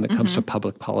when it comes to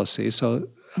public policy. So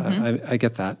I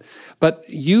get that. But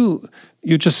you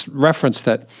just referenced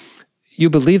that you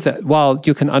believe that while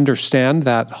you can understand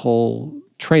that whole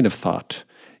train of thought,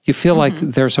 you feel like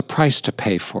there's a price to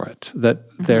pay for it,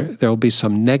 that there will be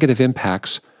some negative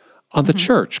impacts on the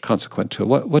church consequent to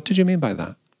it. What did you mean by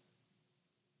that?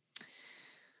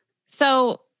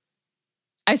 So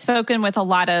I've spoken with a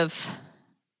lot of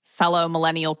fellow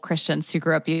millennial Christians who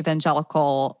grew up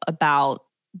evangelical about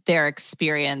their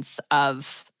experience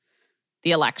of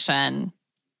the election.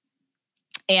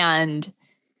 And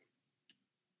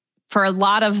for a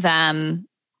lot of them,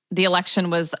 the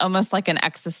election was almost like an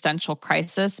existential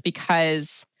crisis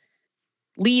because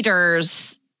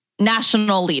national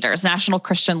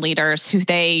Christian leaders who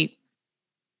they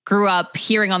grew up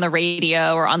hearing on the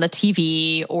radio or on the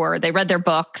TV, or they read their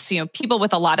books, people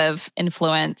with a lot of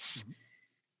influence,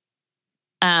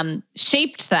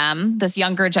 shaped them, this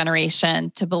younger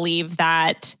generation, to believe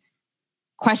that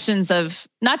questions of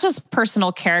not just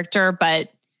personal character, but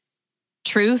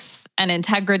truth and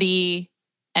integrity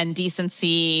and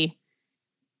decency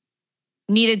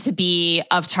needed to be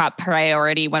of top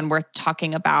priority when we're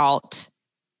talking about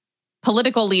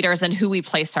political leaders and who we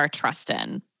place our trust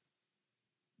in.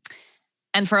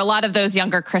 And for a lot of those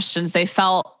younger Christians, they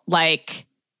felt like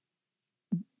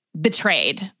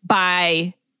betrayed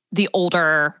by the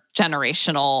older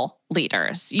generational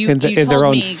leaders. In their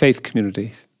own faith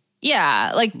community.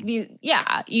 Yeah,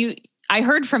 I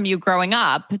heard from you growing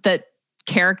up that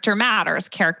character matters,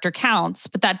 character counts,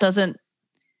 but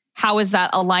how is that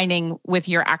aligning with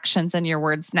your actions and your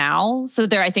words now? So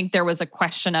I think there was a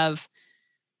question of,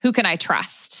 who can I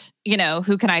trust?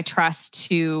 Who can I trust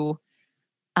to,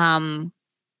 as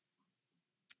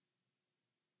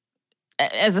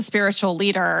a spiritual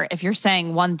leader, if you're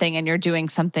saying one thing and you're doing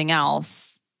something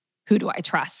else, who do I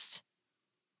trust?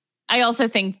 I also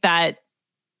think that,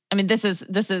 this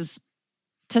is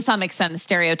to some extent a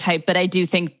stereotype, but I do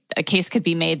think a case could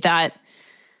be made that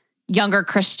younger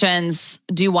Christians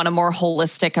do want a more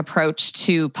holistic approach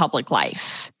to public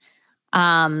life.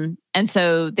 And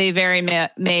so they very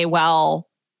may well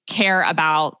care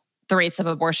about the rates of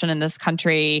abortion in this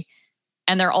country.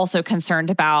 And they're also concerned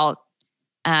about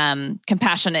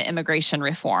compassionate immigration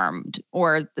reform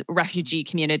or the refugee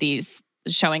communities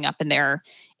showing up in their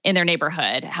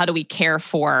neighborhood. How do we care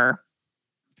for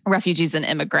refugees and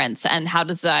immigrants? And how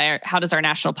does our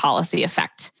national policy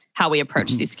affect how we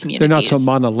approach these communities? They're not so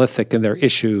monolithic in their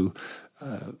issue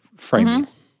framing.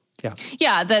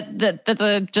 Yeah.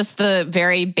 The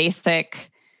very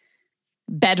basic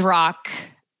bedrock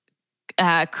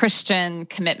Christian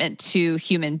commitment to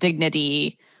human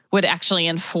dignity would actually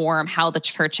inform how the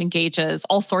church engages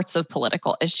all sorts of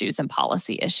political issues and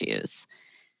policy issues.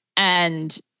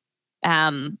 And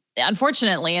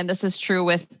unfortunately, and this is true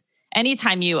with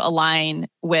anytime you align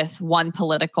with one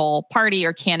political party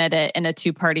or candidate in a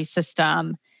two-party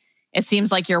system, it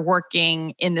seems like you're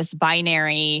working in this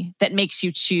binary that makes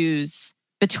you choose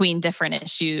between different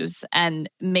issues and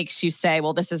makes you say,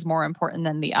 well, this is more important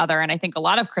than the other. And I think a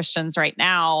lot of Christians right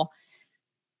now,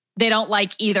 they don't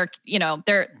like either,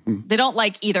 they don't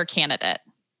like either candidate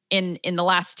in the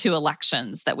last two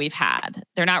elections that we've had.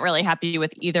 They're not really happy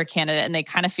with either candidate, and they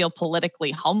kind of feel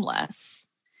politically homeless.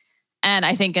 And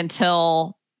I think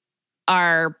until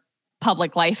our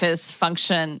public life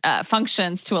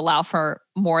functions to allow for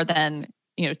more than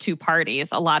two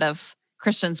parties, a lot of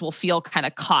Christians will feel kind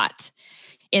of caught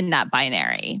in that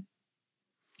binary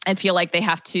and feel like they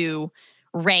have to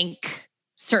rank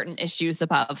certain issues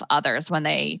above others when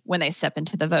they step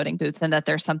into the voting booth, and that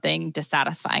there's something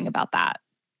dissatisfying about that.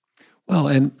 Well,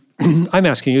 and I'm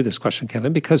asking you this question,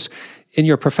 Kevin, because in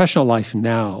your professional life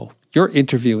now, you're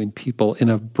interviewing people in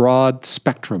a broad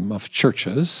spectrum of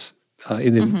churches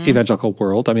in the evangelical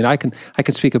world. I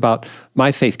can speak about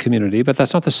my faith community, but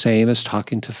that's not the same as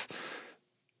talking to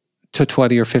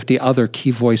 20 or 50 other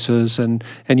key voices, and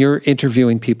you're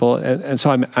interviewing people. And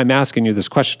so I'm asking you this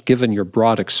question, given your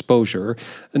broad exposure,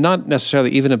 and not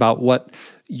necessarily even about what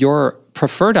your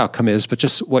preferred outcome is, but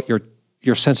just what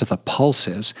your sense of the pulse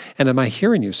is. And am I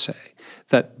hearing you say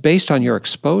that based on your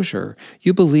exposure,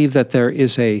 you believe that there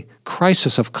is a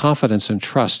crisis of confidence and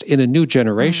trust in a new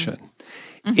generation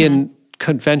in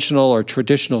conventional or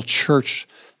traditional church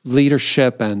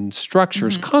leadership and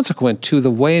structures consequent to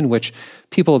the way in which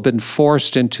people have been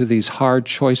forced into these hard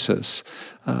choices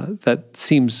that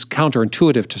seems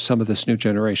counterintuitive to some of this new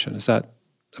generation?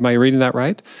 Am I reading that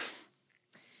right?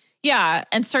 Yeah,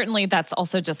 and certainly that's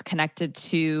also just connected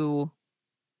to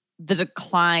the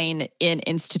decline in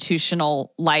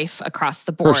institutional life across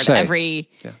the board.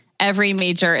 Every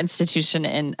major institution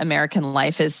in American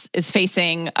life is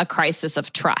facing a crisis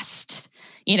of trust.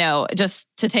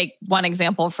 Just to take one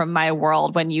example from my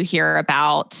world, when you hear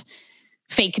about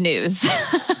fake news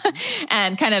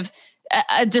and kind of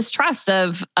a distrust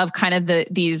of kind of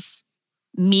these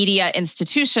media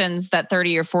institutions that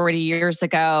 30 or 40 years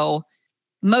ago,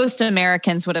 most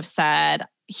Americans would have said,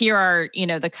 here are,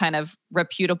 the kind of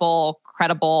reputable,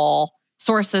 credible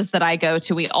sources that I go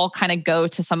to. We all kind of go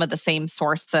to some of the same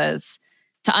sources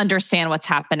to understand what's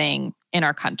happening in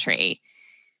our country.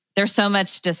 There's so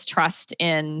much distrust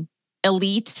in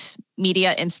elite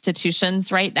media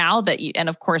institutions right now and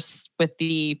of course, with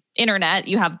the internet,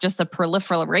 you have just the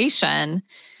proliferation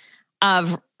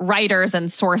of writers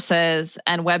and sources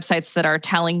and websites that are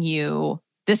telling you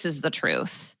this is the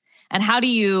truth. And how do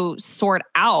you sort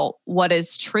out what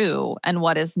is true and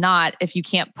what is not if you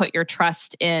can't put your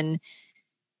trust in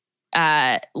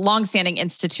longstanding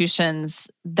institutions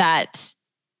that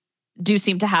do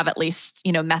seem to have at least,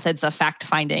 methods of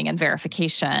fact-finding and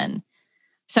verification?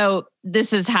 So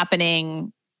this is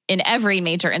happening in every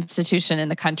major institution in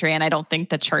the country, and I don't think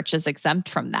the church is exempt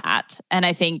from that. And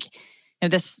I think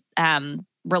this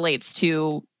relates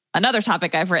to another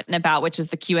topic I've written about, which is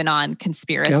the QAnon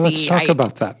conspiracy. Yeah, let's talk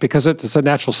about that, because it's a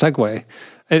natural segue.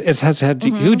 It has had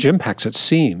huge impacts, it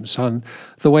seems, on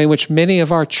the way in which many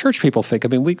of our church people think. I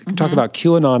mean, we can talk about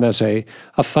QAnon as a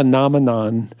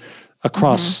phenomenon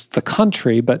across the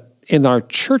country, but in our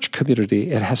church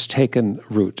community, it has taken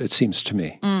root, it seems to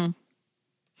me.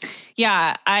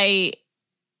 Yeah, I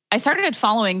started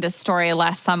following this story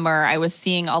last summer. I was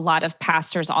seeing a lot of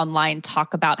pastors online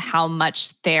talk about how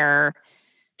much their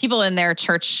people in their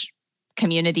church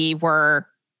community were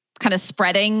kind of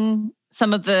spreading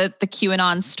some of the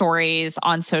QAnon stories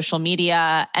on social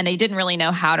media, and they didn't really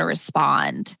know how to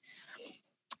respond.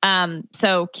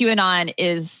 So QAnon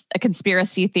is a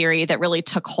conspiracy theory that really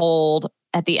took hold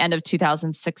at the end of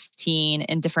 2016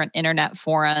 in different internet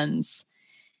forums.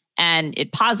 And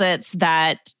it posits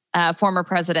that former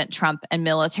President Trump and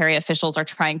military officials are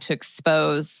trying to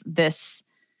expose this,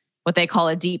 what they call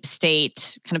a deep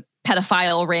state kind of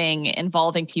pedophile ring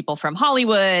involving people from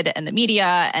Hollywood and the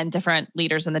media and different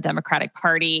leaders in the Democratic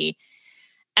Party.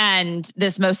 And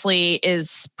this mostly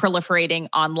is proliferating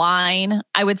online.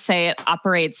 I would say it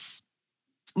operates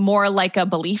more like a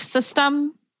belief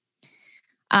system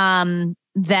than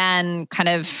kind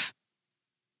of,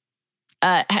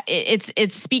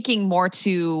 it's speaking more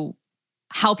to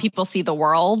how people see the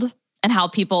world and how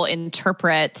people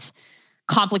interpret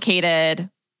complicated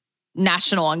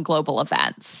national and global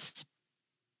events.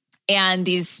 And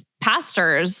these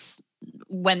pastors,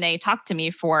 when they talked to me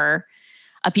for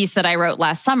a piece that I wrote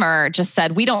last summer, just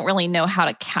said, we don't really know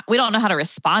how to, we don't know how to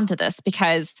respond to this,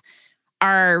 because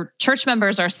our church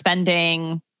members are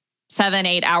spending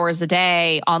 7-8 hours a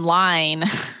day online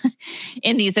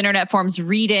in these internet forums,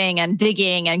 reading and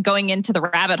digging and going into the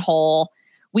rabbit hole.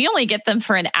 We only get them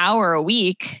for an hour a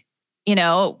week,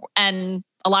 and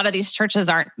a lot of these churches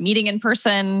aren't meeting in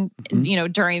person,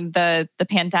 during the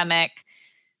pandemic.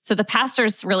 So the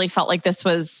pastors really felt like this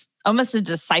was almost a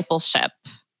discipleship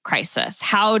crisis.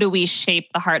 How do we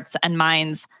shape the hearts and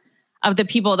minds of the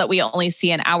people that we only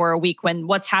see an hour a week, when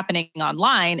what's happening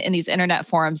online in these internet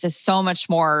forums is so much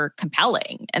more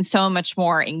compelling and so much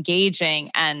more engaging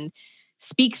and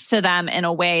speaks to them in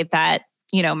a way that,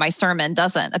 my sermon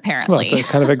doesn't, apparently. Well, it's a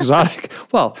kind of exotic.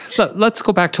 Well, let's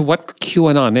go back to what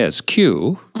QAnon is.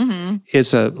 Q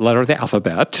is a letter of the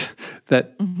alphabet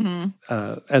that,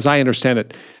 as I understand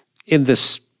it, in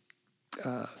this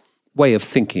way of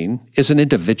thinking, is an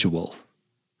individual.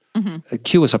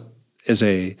 Q is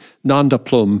a nom de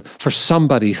plume for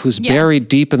somebody who's buried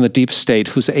deep in the deep state,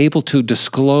 who's able to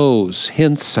disclose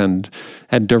hints and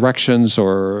directions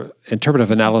or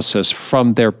interpretive analysis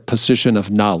from their position of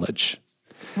knowledge.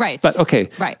 Right. But okay.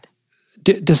 Right.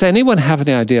 Does anyone have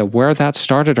any idea where that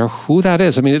started or who that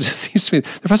is? I mean, it just seems to me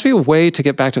there must be a way to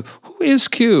get back to who is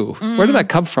Q? Where did that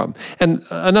come from? And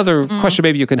another question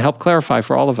maybe you can help clarify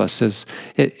for all of us is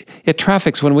it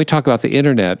traffics when we talk about the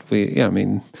internet.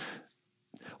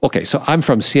 Okay, so I'm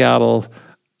from Seattle.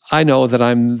 I know that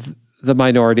I'm the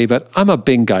minority, but I'm a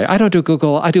Bing guy. I don't do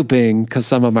Google. I do Bing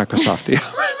because I'm a Microsoftie.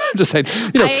 I'm just saying,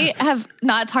 I have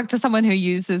not talked to someone who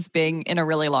uses Bing in a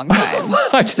really long time.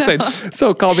 I'm just saying,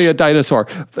 so call me a dinosaur.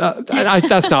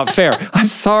 That's not fair. I'm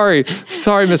sorry.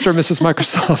 Sorry, Mr. and Mrs.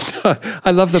 Microsoft.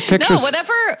 I love the pictures.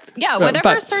 No,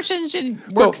 whatever search engine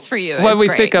works for you. When we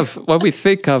think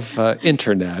of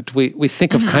internet, we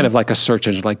think of kind of like a search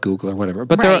engine like Google or whatever.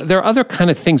 But there are other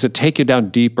kind of things that take you down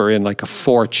deeper in like a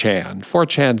 4chan.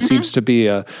 4chan seems to be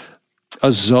a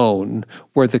zone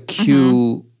where the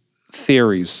Q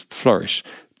theories flourish.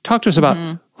 Talk to us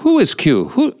about who is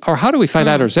Q? Or how do we find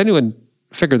out? Or has anyone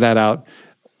figured that out?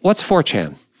 What's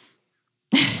 4chan?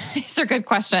 These are good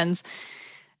questions.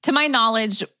 To my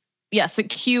knowledge, yes, a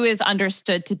Q is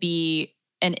understood to be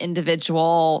an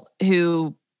individual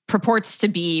who purports to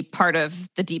be part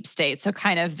of the deep state. So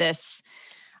kind of this,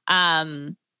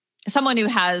 someone who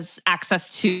has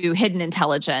access to hidden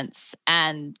intelligence,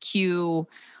 and Q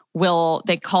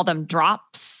they call them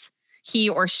drops. He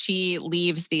or she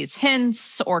leaves these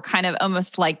hints or kind of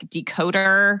almost like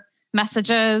decoder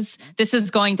messages. This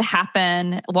is going to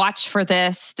happen. Watch for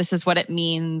this. This is what it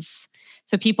means.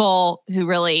 So people who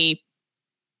really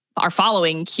are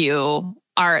following Q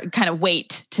are kind of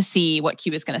wait to see what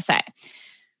Q is going to say.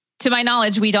 To my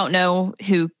knowledge, we don't know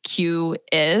who Q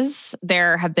is.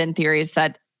 There have been theories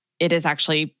that it is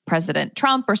actually President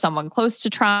Trump or someone close to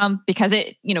Trump, because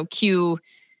QAnon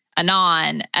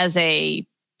as a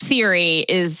theory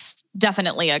is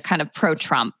definitely a kind of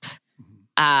pro-Trump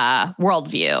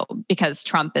worldview, because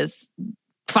Trump is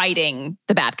fighting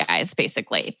the bad guys,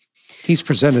 basically. He's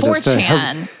presented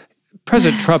as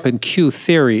President Trump in Q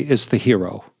theory is the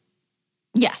hero.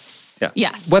 Yes. Yeah.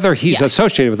 Yes. Whether he's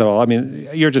associated with it all. I mean,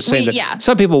 you're just saying that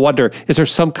some people wonder, is there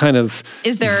some kind of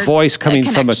voice coming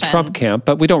from a Trump camp?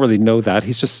 But we don't really know that.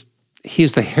 He's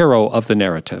the hero of the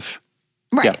narrative.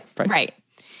 Right. Yeah, right.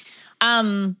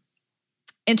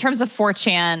 In terms of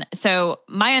 4chan, so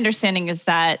my understanding is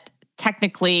that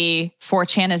technically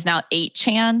 4chan is now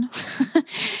 8chan.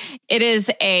 It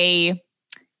is a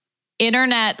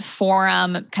internet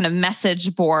forum kind of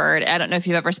message board. I don't know if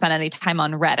you've ever spent any time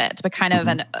on Reddit, but kind of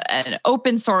an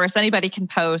open source, anybody can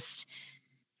post,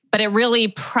 but it really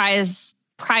prides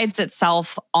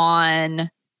itself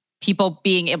on people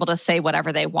being able to say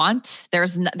whatever they want.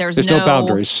 There's no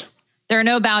boundaries. There are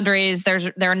no boundaries. There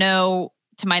are no,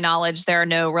 to my knowledge, there are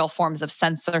no real forms of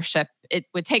censorship. It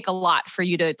would take a lot for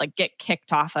you to get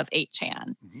kicked off of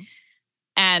 8chan.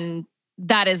 And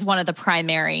that is one of the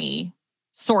primary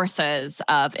sources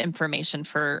of information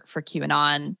for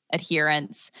QAnon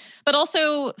adherents, but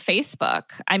also Facebook.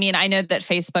 I mean, I know that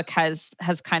Facebook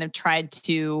has kind of tried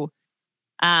to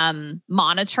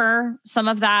monitor some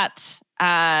of that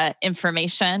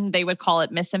information. They would call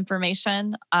it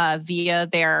misinformation via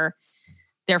their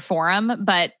forum.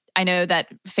 But I know that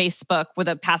Facebook, with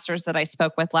the pastors that I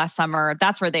spoke with last summer,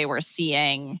 that's where they were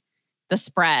seeing the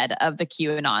spread of the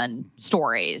QAnon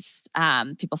stories,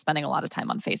 people spending a lot of time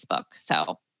on Facebook.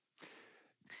 So,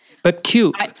 but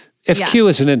Q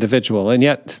is an individual, and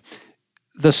yet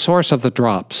the source of the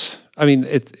drops, I mean,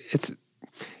 it's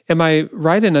am I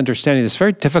right in understanding it's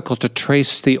very difficult to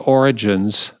trace the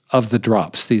origins of the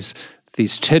drops, these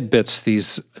tidbits,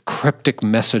 these cryptic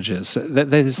messages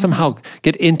that they somehow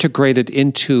get integrated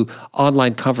into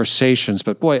online conversations.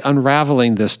 But boy,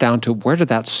 unraveling this down to where did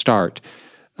that start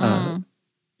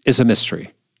is a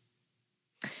mystery.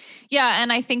 Yeah,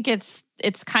 and I think it's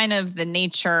kind of the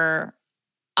nature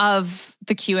of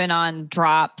the QAnon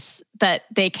drops that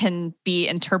they can be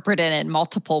interpreted in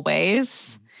multiple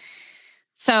ways.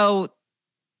 So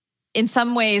in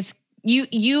some ways,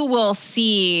 you will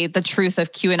see the truth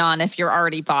of QAnon if you're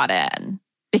already bought in,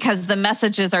 because the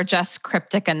messages are just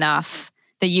cryptic enough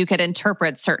that you could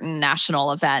interpret certain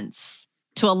national events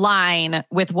to align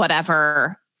with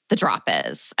whatever the drop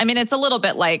is. I mean, it's a little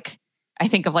bit like, I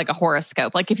think of like a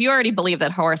horoscope. Like if you already believe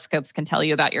that horoscopes can tell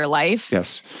you about your life,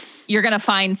 yes, you're going to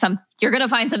find something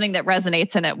that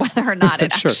resonates in it, whether or not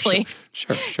it actually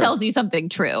tells you something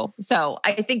true. So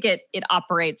I think it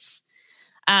operates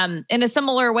in a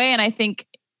similar way. And I think,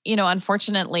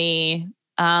 unfortunately,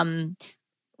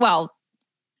 what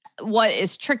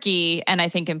is tricky and I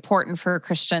think important for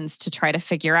Christians to try to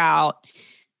figure out,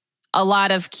 a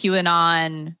lot of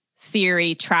QAnon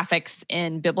theory traffics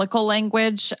in biblical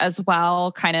language as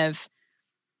well. Kind of,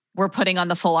 we're putting on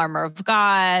the full armor of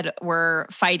God. We're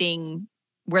fighting.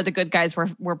 We're the good guys.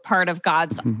 We're part of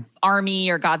God's army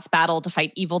or God's battle to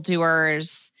fight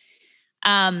evildoers.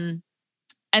 And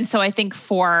so I think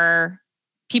for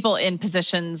people in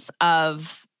positions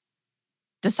of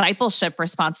discipleship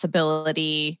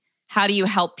responsibility, how do you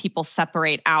help people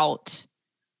separate out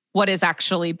what is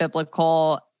actually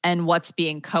biblical and what's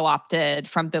being co-opted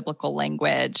from biblical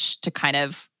language to kind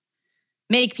of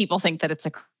make people think that it's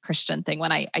a Christian thing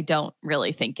when I don't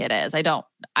really think it is.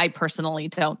 I personally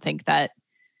don't think that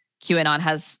QAnon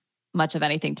has much of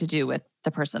anything to do with the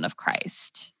person of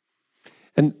Christ.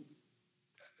 And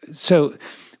so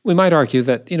we might argue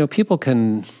that, people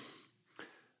can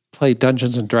play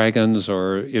Dungeons and Dragons,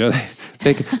 or,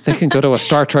 they can go to a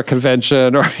Star Trek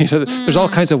convention, or, there's all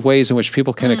kinds of ways in which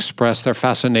people can express their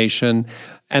fascination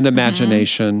and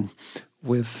imagination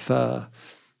with,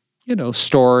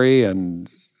 story and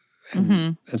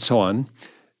so on.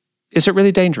 Is it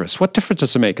really dangerous? What difference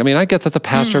does it make? I mean, I get that the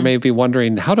pastor may be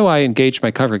wondering, how do I engage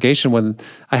my congregation when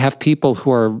I have people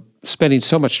who are spending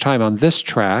so much time on this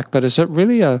track, but is it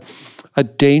really a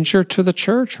danger to the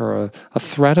church, or a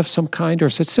threat of some kind, or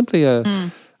is it simply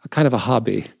a kind of a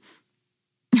hobby?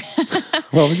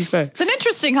 What would you say? It's an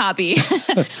interesting hobby.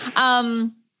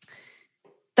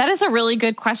 That is a really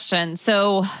good question.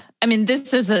 So, I mean,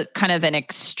 this is a kind of an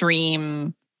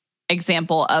extreme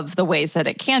example of the ways that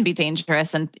it can be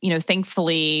dangerous. And,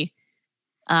 thankfully,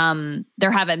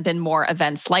 there haven't been more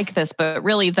events like this, but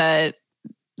really the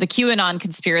QAnon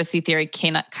conspiracy theory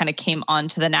came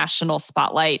onto the national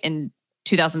spotlight in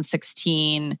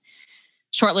 2016,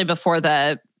 shortly before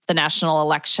the national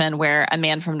election, where a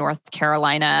man from North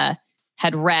Carolina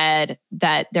had read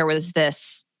that there was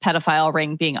this pedophile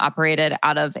ring being operated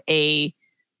out of a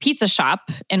pizza shop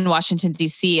in Washington,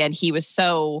 D.C. And he was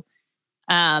so,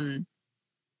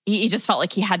 he just felt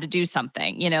like he had to do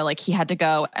something, like he had to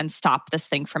go and stop this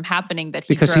thing from happening.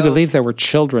 Because he believed there were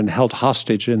children held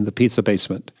hostage in the pizza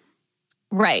basement.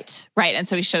 Right. And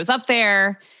so he shows up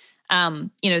there.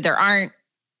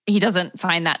 He doesn't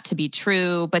find that to be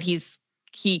true, but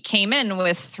he came in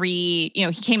with he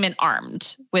came in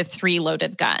armed with 3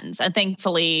 loaded guns. And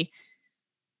thankfully,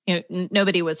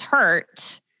 nobody was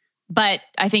hurt. But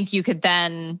I think you could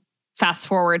then fast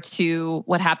forward to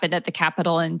what happened at the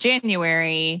Capitol in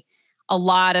January. A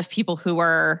lot of people who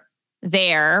were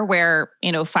there, where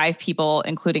 5 people,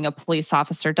 including a police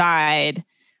officer, died,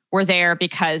 were there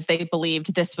because they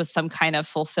believed this was some kind of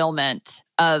fulfillment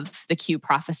of the Q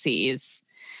prophecies.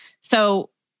 So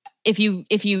if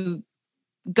you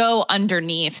go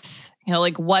underneath,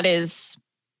 what is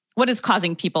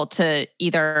causing people to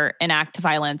either enact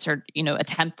violence or,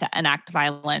 attempt to enact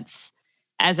violence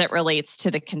as it relates to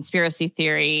the conspiracy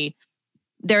theory,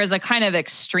 there is a kind of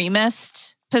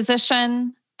extremist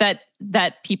position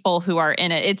that people who are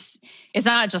in it, it's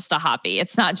not just a hobby.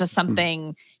 It's not just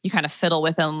something you kind of fiddle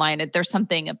with online. There's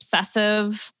something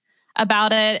obsessive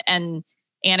about it. And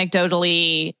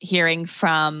anecdotally hearing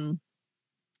from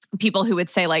people who would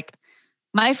say, like,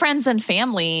 my friends and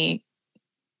family,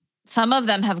 some of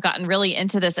them have gotten really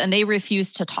into this and they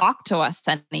refuse to talk to us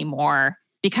anymore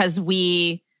because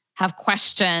we have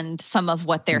questioned some of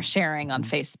what they're sharing on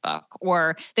Facebook,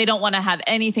 or they don't want to have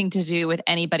anything to do with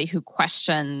anybody who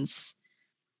questions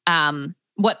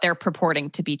what they're purporting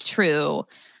to be true.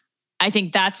 I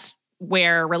think that's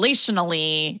where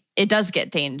relationally it does get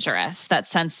dangerous, that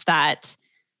sense that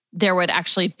there would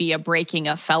actually be a breaking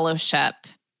of fellowship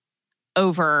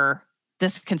over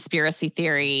this conspiracy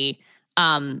theory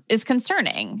is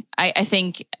concerning. I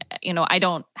think, I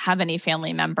don't have any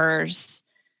family members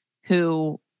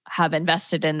who have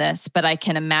invested in this, but I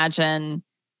can imagine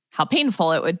how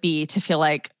painful it would be to feel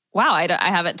like, wow, I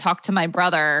haven't talked to my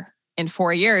brother in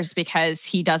 4 years because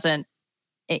he doesn't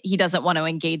want to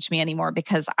engage me anymore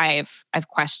because I've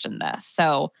questioned this.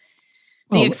 So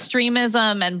the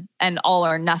extremism and all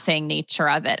or nothing nature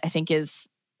of it, I think is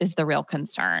the real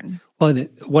concern. Well,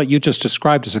 what you just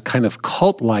described is a kind of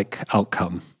cult-like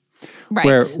outcome,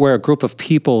 right, where a group of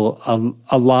people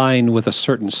align with a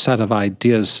certain set of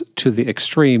ideas to the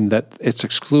extreme that it's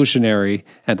exclusionary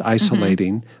and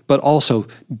isolating, but also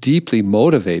deeply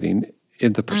motivating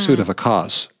in the pursuit of a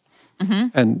cause.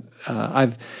 And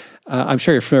I'm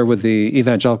sure you're familiar with the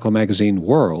evangelical magazine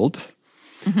World,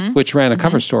 which ran a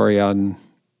cover story on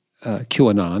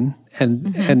QAnon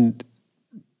and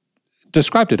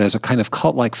described it as a kind of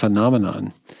cult-like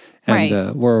phenomenon.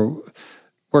 And we're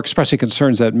expressing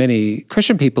concerns that many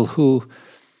Christian people who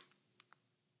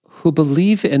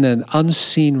believe in an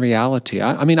unseen reality,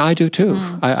 I mean, I do too.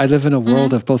 I live in a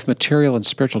world of both material and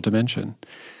spiritual dimension.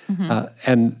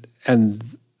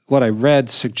 And what I read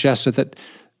suggested that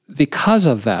because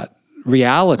of that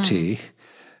reality,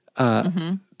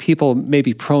 people may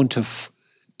be prone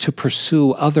to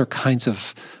pursue other kinds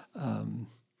of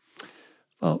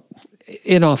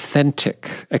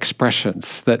inauthentic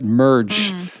expressions that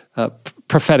merge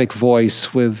prophetic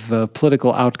voice with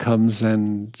political outcomes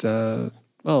and,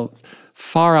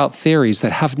 far out theories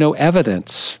that have no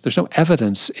evidence. There's no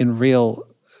evidence in real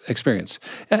experience.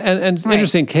 And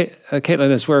interesting,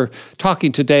 Caitlin, as we're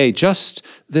talking today, just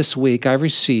this week, I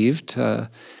received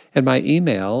in my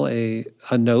email a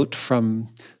note from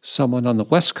someone on the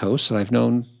West Coast that I've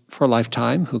known for a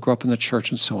lifetime, who grew up in the church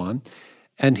and so on.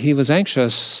 And he was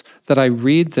anxious that I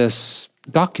read this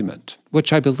document,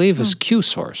 which I believe is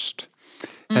Q-sourced.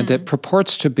 And it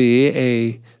purports to be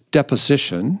a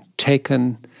deposition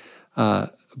taken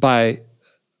by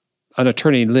an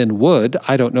attorney, Lynn Wood.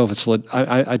 I don't know if it's,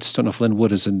 I just don't know if Lynn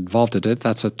Wood is involved in it.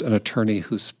 That's an attorney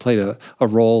who's played a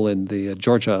role in the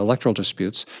Georgia electoral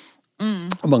disputes,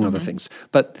 among other things.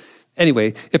 But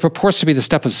anyway, it purports to be this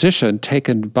deposition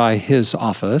taken by his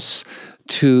office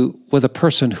with a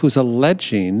person who's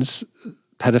alleging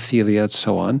pedophilia and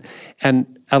so on,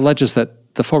 and alleges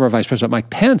that the former Vice President Mike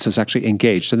Pence is actually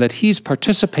engaged and that he's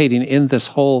participating in this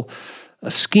whole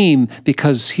scheme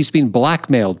because he's being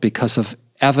blackmailed because of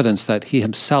evidence that he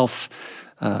himself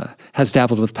has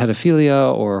dabbled with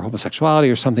pedophilia or homosexuality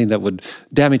or something that would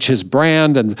damage his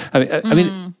brand. And I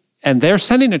mean, and they're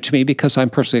sending it to me because I'm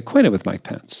personally acquainted with Mike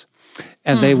Pence,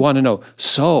 and they want to know.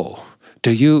 So,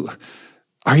 are you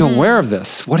aware of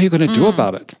this? What are you going to do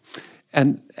about it?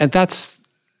 And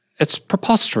it's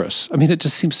preposterous. I mean, it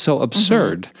just seems so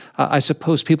absurd. I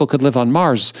suppose people could live on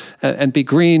Mars and be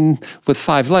green with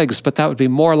 5 legs, but that would be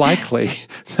more likely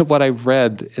than what I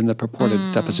read in the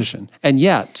purported deposition. And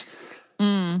yet,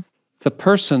 the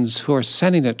persons who are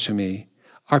sending it to me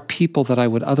are people that I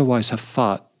would otherwise have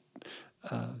thought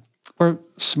were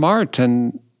smart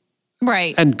and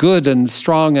good and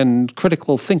strong and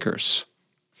critical thinkers.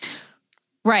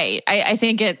 Right. I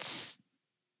think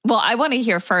well, I want to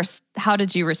hear first, how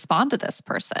did you respond to this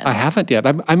person? I haven't yet.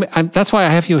 That's why I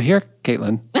have you here,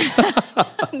 Caitlin.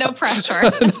 No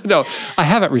pressure. No, I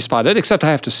haven't responded, except I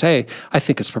have to say, I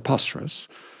think it's preposterous.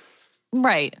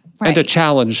 Right. And to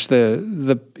challenge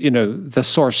the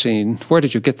sourcing. Where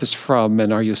did you get this from?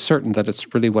 And are you certain that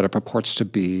it's really what it purports to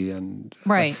be? And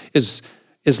right.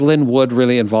 Is Lin Wood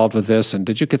really involved with this? And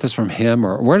did you get this from him,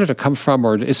 or where did it come from?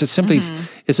 Or is it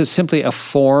simply a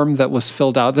form that was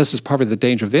filled out? This is probably the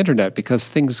danger of the internet, because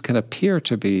things can appear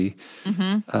to be,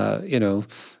 on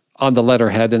the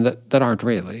letterhead and that aren't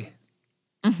really.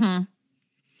 Mm-hmm.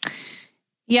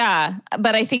 Yeah,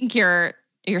 but I think your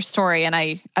story, and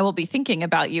I will be thinking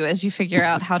about you as you figure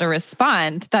out how to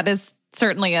respond. That is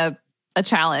certainly a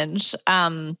challenge.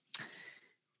 I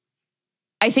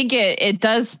think it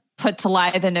does put to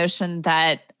lie the notion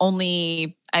that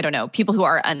only, I don't know, people who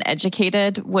are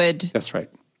uneducated would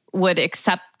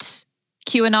accept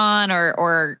QAnon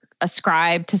or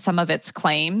ascribe to some of its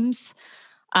claims.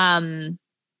 I've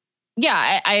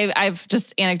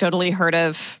just anecdotally heard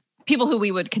of people who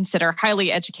we would consider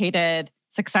highly educated,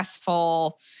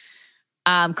 successful,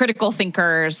 critical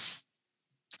thinkers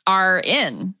are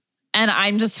in. And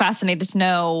I'm just fascinated to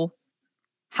know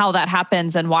how that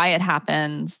happens and why it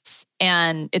happens.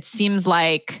 And it seems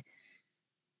like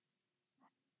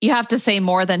you have to say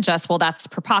more than just, well, that's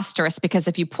preposterous, because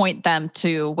if you point them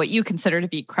to what you consider to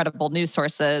be credible news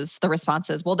sources, the response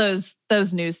is, well, those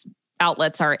news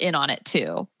outlets are in on it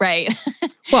too, right?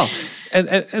 Well,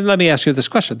 and let me ask you this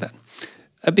question then.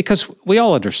 Because we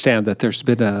all understand that there's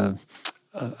been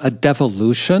a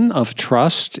devolution of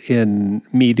trust in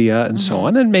media and so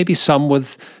on, and maybe some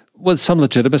with some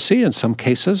legitimacy in some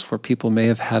cases where people may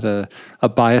have had a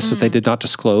bias that they did not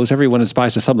disclose. Everyone is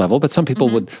biased at some level, but some people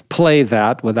would play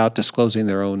that without disclosing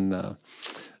their own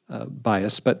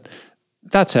bias. But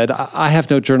that said, I have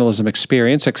no journalism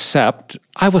experience, except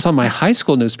I was on my high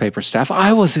school newspaper staff.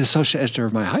 I was the associate editor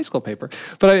of my high school paper.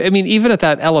 But I mean, even at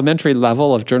that elementary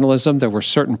level of journalism, there were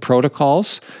certain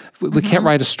protocols. We can't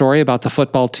write a story about the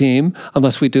football team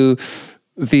unless we do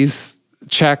these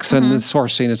checks and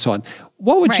sourcing and so on.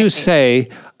 What would you say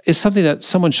is something that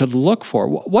someone should look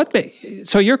for?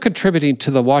 So you're contributing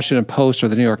to the Washington Post or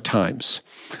the New York Times.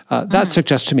 That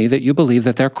suggests to me that you believe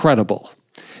that they're credible.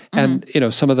 And,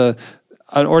 some of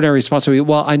an ordinary response would be,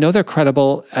 well, I know they're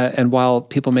credible, and while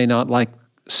people may not like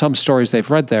some stories they've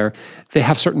read there, they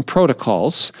have certain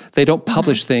protocols. They don't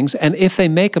publish things. And if they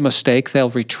make a mistake, they'll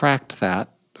retract that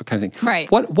kind of thing. Right.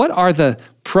 What are the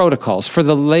protocols for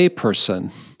the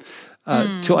layperson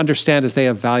to understand as they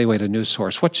evaluate a news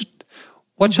source? What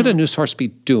should a news source be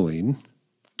doing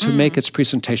to make its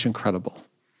presentation credible?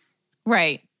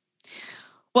 Right.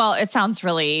 Well, it sounds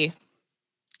really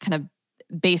kind of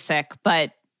basic,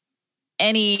 but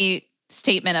any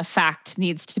statement of fact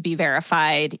needs to be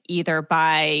verified either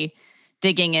by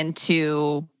digging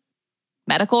into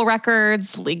medical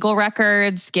records, legal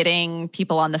records, getting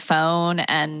people on the phone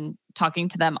and talking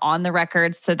to them on the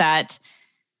record, so that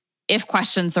if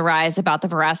questions arise about the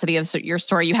veracity of your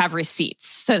story, you have receipts,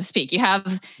 so to speak. You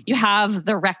have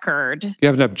the record. You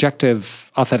have an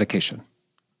objective authentication.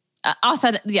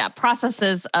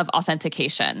 Processes of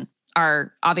authentication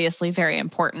are obviously very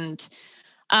important.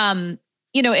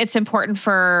 It's important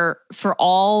for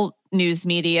all news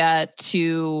media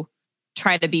to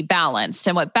try to be balanced.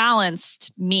 And what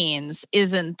balanced means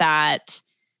isn't that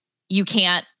you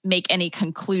can't make any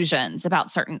conclusions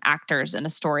about certain actors in a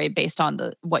story based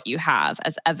on what you have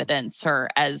as evidence or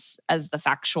as the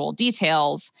factual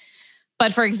details.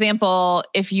 But for example,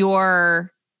 if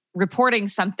you're reporting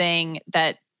something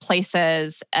that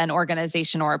places an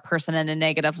organization or a person in a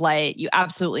negative light, you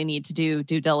absolutely need to do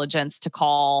due diligence to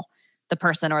call the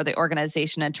person or the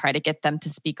organization and try to get them to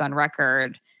speak on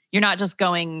record. You're not just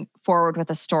going forward with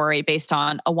a story based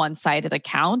on a one-sided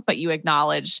account, but you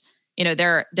acknowledge,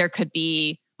 there could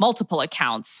be multiple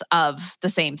accounts of the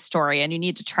same story, and you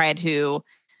need to try to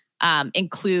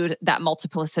include that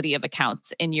multiplicity of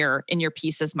accounts in your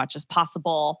piece as much as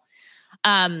possible.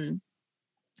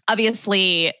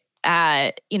 Obviously,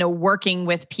 working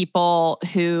with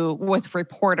with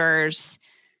reporters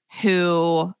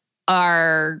who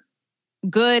are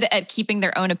good at keeping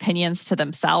their own opinions to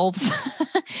themselves.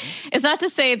 It's not to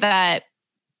say that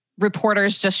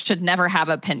reporters just should never have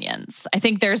opinions. I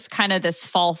think there's kind of this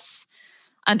false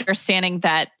understanding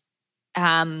that,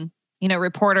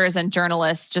 reporters and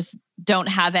journalists just don't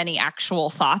have any actual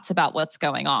thoughts about what's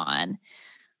going on.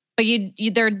 But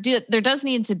there does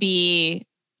need to be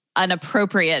an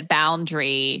appropriate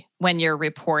boundary when you're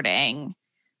reporting,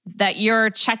 that you're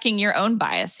checking your own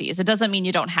biases. It doesn't mean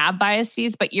you don't have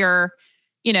biases, but you're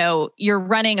you're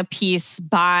running a piece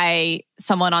by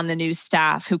someone on the news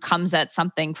staff who comes at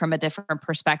something from a different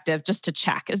perspective just to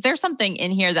check, is there something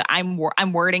in here that I'm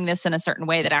wording this in a certain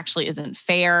way that actually isn't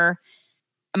fair?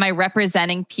 Am I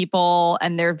representing people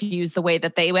and their views the way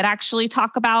that they would actually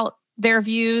talk about their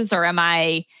views? Or am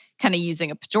I kind of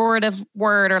using a pejorative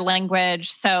word or language?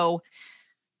 So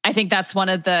I think that's one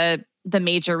of the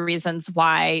major reasons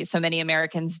why so many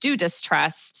Americans do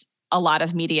distrust a lot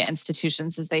of media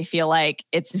institutions, is they feel like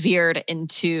it's veered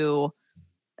into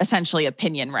essentially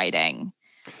opinion writing.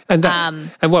 And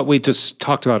and what we just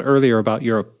talked about earlier about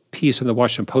your piece in the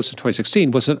Washington Post in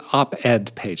 2016 was an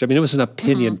op-ed page. I mean, it was an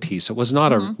opinion piece. It was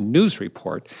not a news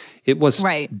report. It was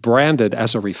branded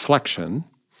as a reflection,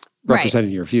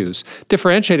 representing your views,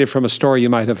 differentiated from a story you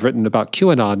might have written about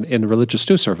QAnon in a religious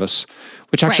news service,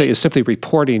 which actually is simply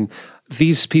reporting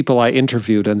these people I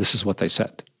interviewed and this is what they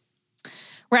said.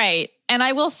 Right. And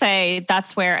I will say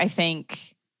that's where I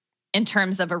think, in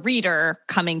terms of a reader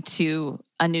coming to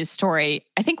a news story,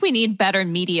 I think we need better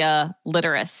media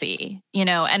literacy,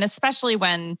 and especially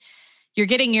when you're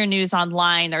getting your news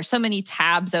online, there's so many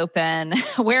tabs open.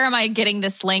 Where am I getting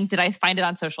this link? Did I find it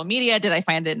on social media? Did I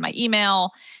find it in my email?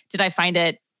 Did I find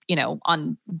it,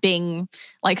 on Bing,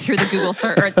 like through the Google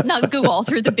search, or not Google,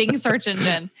 through the Bing search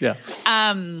engine? Yeah.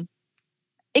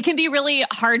 It can be really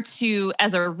hard to,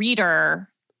 as a reader,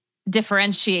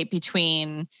 differentiate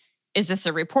between, is this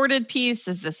a reported piece?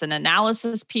 Is this an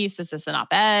analysis piece? Is this an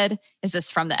op-ed? Is this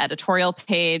from the editorial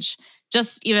page?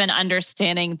 Just even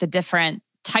understanding the different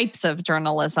types of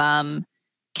journalism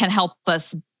can help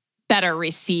us better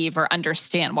receive or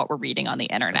understand what we're reading on the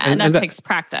internet. And that takes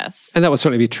practice. And that would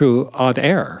certainly be true on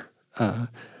air.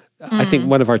 I think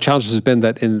one of our challenges has been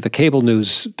that in the cable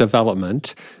news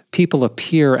development, people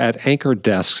appear at anchor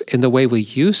desks in the way we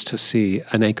used to see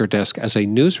an anchor desk as a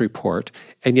news report.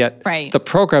 And yet the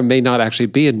program may not actually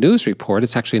be a news report.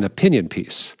 It's actually an opinion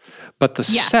piece. But the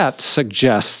set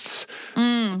suggests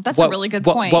that's a really good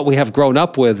point. What we have grown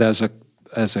up with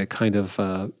as a kind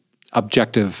of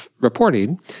objective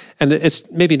reporting. And it's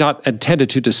maybe not intended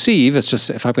to deceive. It's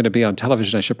just, if I'm going to be on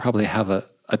television, I should probably have a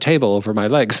table over my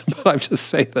legs. But I'm just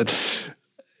saying that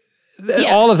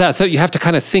all of that. So you have to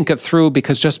kind of think it through,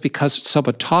 because just because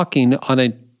someone talking on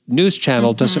a news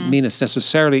channel doesn't mean it's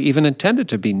necessarily even intended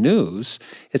to be news.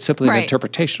 It's simply an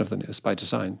interpretation of the news by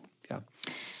design. Yeah.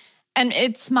 And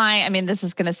this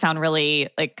is going to sound really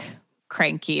like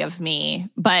cranky of me,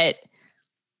 but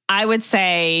I would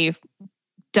say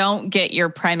don't get your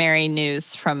primary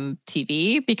news from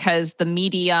TV, because the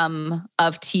medium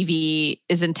of TV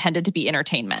is intended to be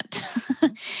entertainment.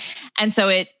 And so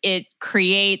it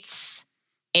creates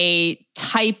a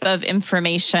type of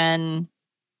information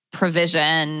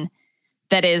provision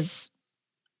that is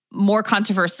more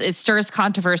controversial. It stirs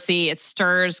controversy. It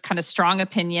stirs kind of strong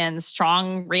opinions,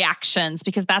 strong reactions,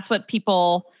 because that's what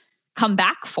people come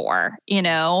back for.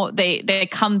 They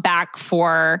come back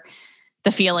for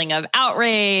the feeling of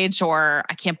outrage, or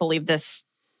I can't believe this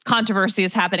controversy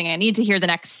is happening. I need to hear the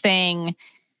next thing.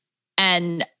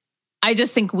 And I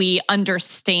just think we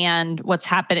understand what's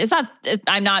happened.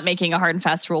 I'm not making a hard and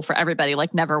fast rule for everybody,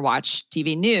 like never watch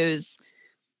TV news,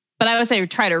 but I would say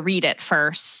try to read it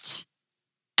first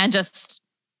and just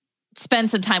spend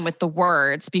some time with the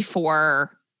words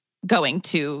before going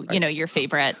to, your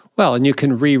favorite. Well, and you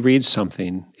can reread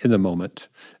something in the moment.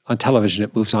 On television,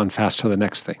 it moves on fast to the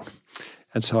next thing.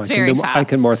 And so I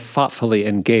can more thoughtfully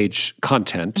engage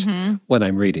content when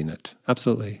I'm reading it.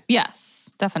 Absolutely.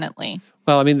 Yes, definitely.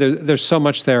 Well, there's so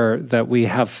much there that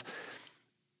without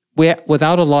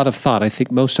a lot of thought, I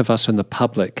think most of us in the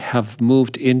public have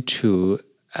moved into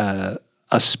a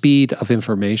speed of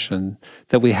information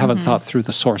that we haven't thought through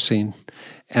the sourcing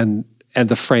and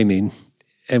the framing,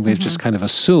 and we've just kind of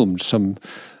assumed some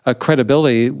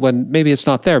credibility when maybe it's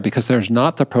not there, because there's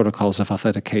not the protocols of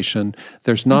authentication,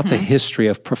 there's not the history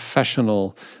of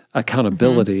professional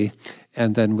accountability,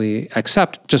 and then we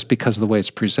accept just because of the way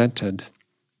it's presented.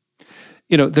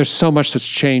 There's so much that's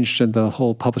changed in the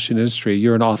whole publishing industry.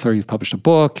 You're an author, you've published a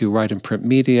book, you write in print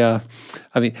media.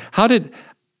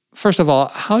 First of all,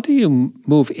 how do you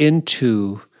move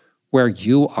into where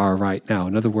you are right now?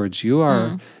 In other words,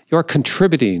 you're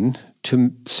contributing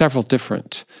to several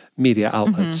different media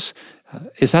outlets.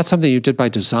 Is that something you did by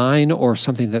design, or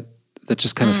something that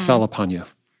just kind of fell upon you?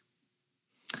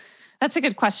 That's a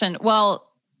good question. Well,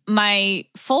 my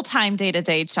full-time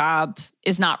day-to-day job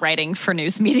is not writing for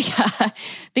news media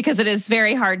because it is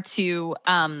very hard to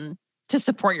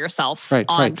support yourself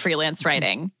on freelance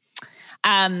writing.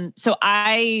 So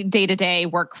I day-to-day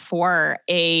work for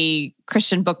a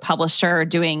Christian book publisher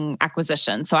doing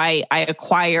acquisition. So I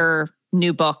acquire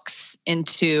new books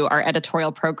into our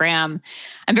editorial program.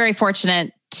 I'm very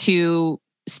fortunate to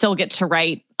still get to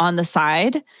write on the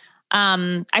side.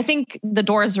 I think the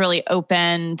doors really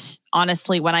opened,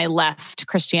 honestly, when I left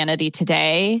Christianity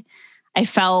Today. I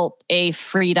felt a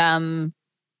freedom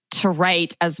to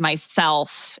write as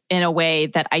myself in a way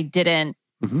that I didn't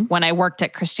when I worked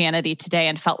at Christianity Today,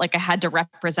 and felt like I had to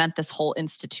represent this whole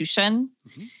institution.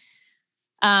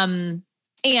 And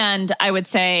I would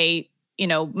say,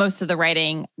 most of the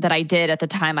writing that I did at the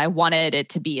time, I wanted it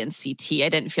to be in CT. I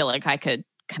didn't feel like I could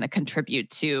kind of contribute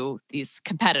to these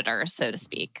competitors, so to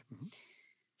speak.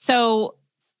 So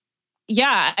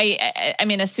yeah, I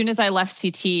mean, as soon as I left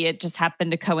CT, it just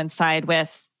happened to coincide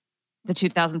with the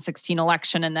 2016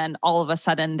 election. And then all of a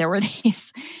sudden there were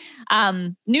these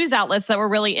news outlets that were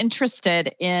really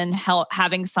interested in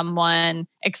having someone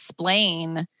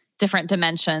explain different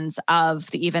dimensions of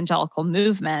the evangelical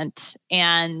movement.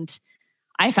 And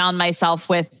I found myself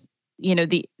with,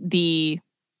 the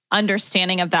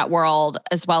understanding of that world,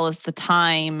 as well as the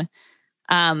time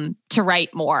to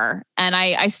write more. And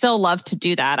I still love to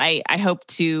do that. I hope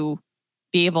to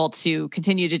be able to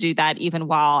continue to do that even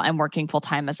while I'm working full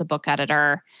time as a book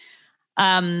editor.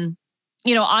 Honestly,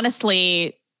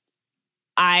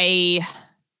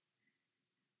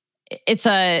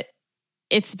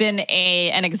 it's been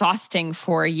an exhausting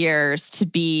 4 years to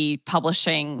be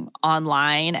publishing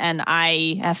online, and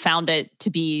I have found it to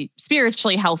be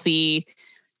spiritually healthy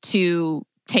to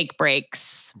take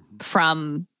breaks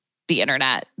from the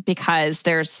internet, because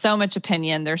there's so much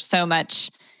opinion, there's so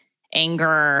much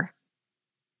anger.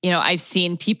 I've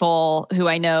seen people who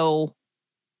I know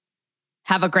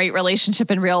have a great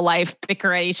relationship in real life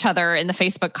bicker at each other in the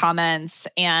Facebook comments.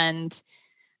 And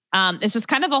it's just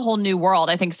kind of a whole new world.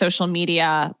 I think social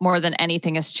media, more than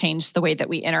anything, has changed the way that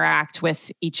we interact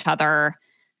with each other,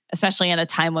 especially in a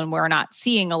time when we're not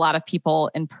seeing a lot of people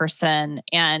in person.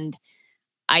 And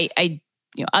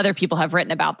other people have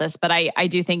written about this, but I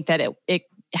do think that it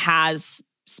has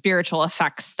spiritual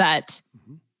effects that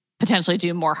potentially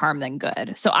do more harm than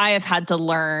good. So I have had to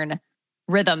learn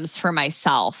rhythms for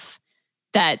myself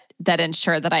that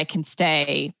ensure that I can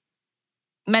stay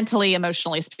mentally,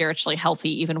 emotionally, spiritually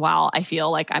healthy, even while I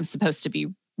feel like I'm supposed to be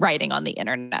writing on the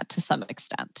internet to some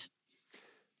extent.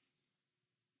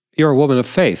 You're a woman of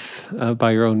faith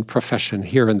by your own profession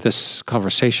here in this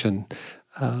conversation,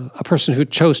 a person who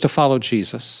chose to follow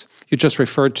Jesus. You just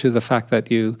referred to the fact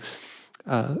that you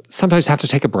sometimes have to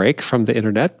take a break from the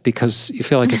internet because you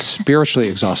feel like it's spiritually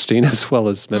exhausting as well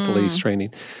as mentally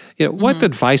straining. What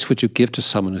advice would you give to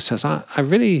someone who says,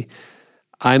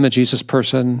 I'm a Jesus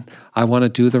person, I want to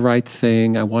do the right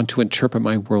thing, I want to interpret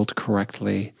my world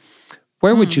correctly?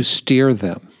 Where would you steer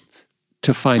them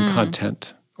to find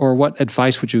content? Or what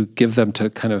advice would you give them to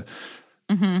kind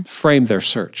of frame their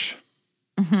search?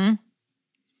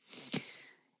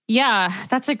 Yeah,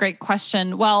 that's a great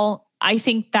question. Well, I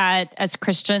think that as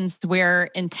Christians, we're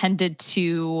intended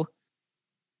to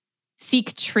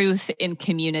seek truth in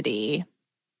community.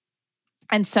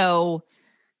 And so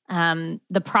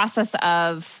the process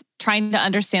of trying to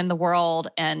understand the world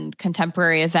and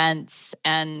contemporary events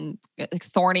and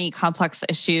thorny, complex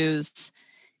issues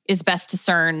is best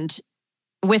discerned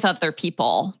with other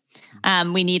people.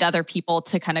 We need other people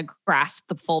to kind of grasp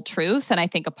the full truth. And I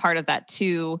think a part of that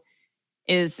too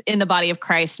is in the body of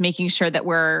Christ, making sure that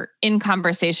we're in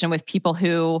conversation with people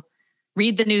who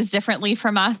read the news differently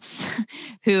from us,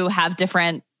 who have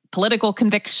different political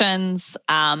convictions,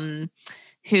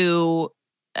 who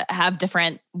have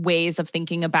different ways of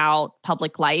thinking about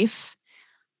public life.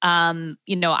 I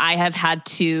have had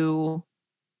to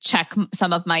check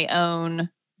some of my own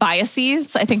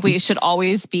biases. I think we should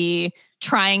always be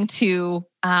trying to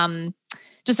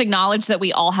just acknowledge that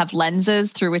we all have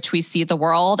lenses through which we see the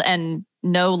world, and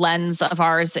no lens of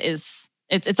ours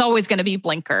it's always going to be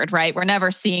blinkered, right? We're never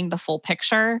seeing the full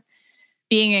picture.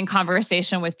 Being in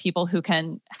conversation with people who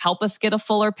can help us get a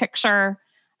fuller picture,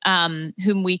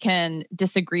 whom we can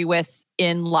disagree with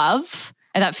in love.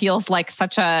 And that feels like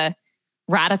such a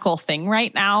radical thing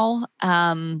right now,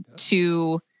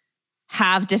 to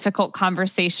have difficult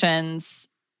conversations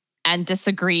and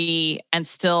disagree and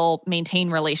still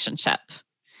maintain relationship.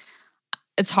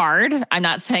 It's hard. I'm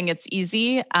not saying it's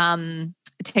easy.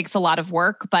 It takes a lot of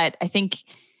work, but I think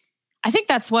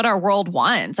that's what our world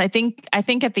wants. I think at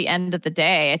the end of the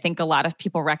day, I think a lot of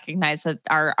people recognize that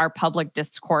our public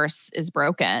discourse is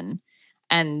broken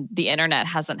and the internet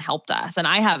hasn't helped us. And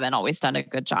I haven't always done a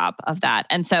good job of that.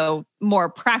 And so more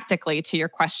practically to your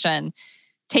question,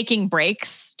 taking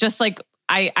breaks, just like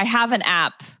I have an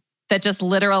app that just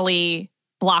literally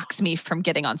blocks me from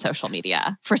getting on social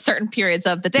media for certain periods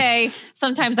of the day.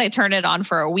 Sometimes I turn it on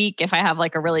for a week if I have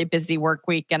like a really busy work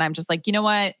week and I'm just like, you know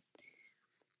what?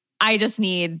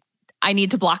 I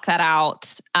need to block that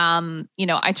out.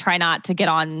 I try not to get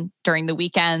on during the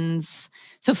weekends.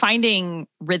 So finding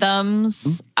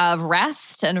rhythms of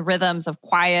rest and rhythms of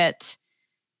quiet,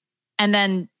 and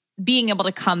then being able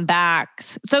to come back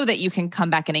so that you can come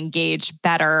back and engage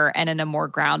better and in a more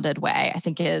grounded way, I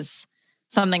think is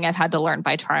something I've had to learn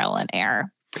by trial and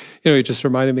error. It just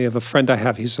reminded me of a friend I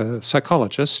have. He's a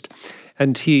psychologist.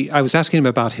 And I was asking him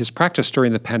about his practice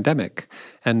during the pandemic.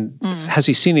 And has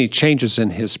he seen any changes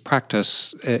in his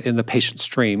practice in the patient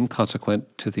stream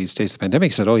consequent to these days of the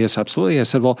pandemic? He said, oh, yes, absolutely. I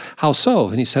said, well, how so?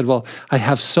 And he said, well, I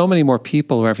have so many more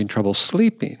people who are having trouble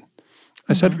sleeping.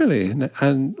 I said, really?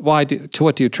 And why? To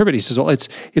what do you attribute? He says, well,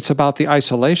 it's about the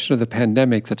isolation of the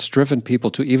pandemic that's driven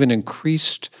people to even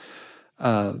increased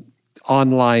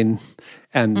online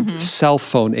and cell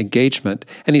phone engagement.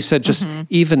 And he said just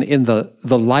even in the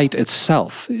light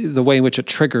itself, the way in which it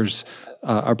triggers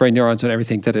our brain neurons and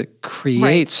everything, that it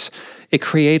creates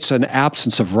an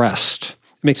absence of rest.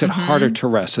 It makes it harder to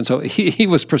rest. And so he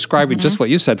was prescribing just what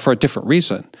you said for a different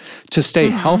reason. To stay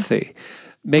healthy,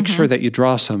 make sure that you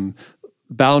draw some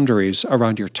boundaries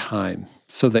around your time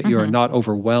so that you are not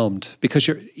overwhelmed, because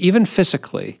even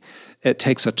physically, it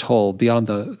takes a toll beyond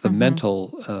the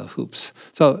mental hoops.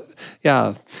 So,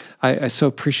 yeah, I so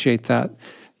appreciate that.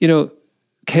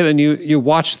 Caitlin, you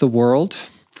watch the world.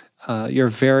 You're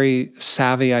very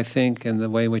savvy, I think, in the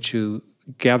way in which you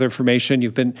gather information.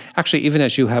 You've been, actually, even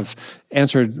as you have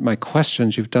answered my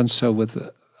questions, you've done so with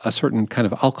a certain kind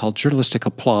of, I'll call journalistic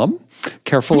aplomb,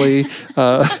 carefully,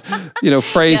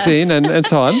 phrasing and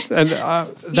so on. And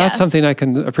that's something I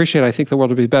can appreciate. I think the world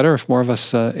would be better if more of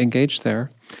us engaged there.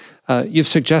 You've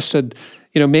suggested,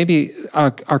 maybe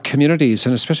our communities,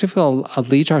 and especially if we'll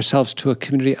lead ourselves to a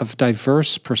community of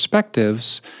diverse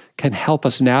perspectives, can help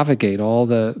us navigate all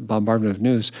the bombardment of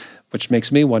news, which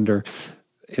makes me wonder,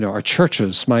 our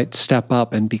churches might step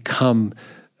up and become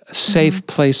safe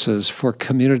places for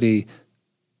community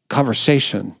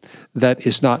conversation that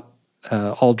is not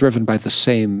all driven by the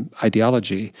same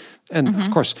ideology. And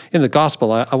of course, in the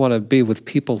gospel, I want to be with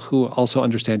people who also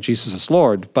understand Jesus as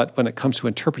Lord. But when it comes to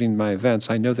interpreting my events,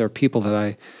 I know there are people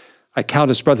that I count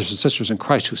as brothers and sisters in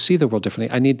Christ who see the world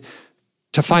differently. I need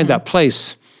to find that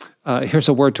place. Here's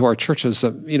a word to our churches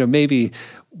that, maybe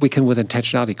we can, with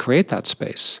intentionality, create that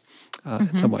space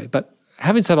in some way. But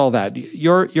having said all that,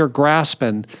 your grasp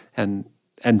and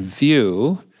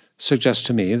view suggests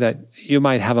to me that you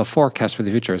might have a forecast for the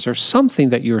future. Is there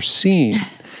something that you're seeing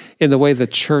in the way the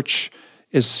church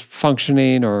is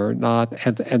functioning or not,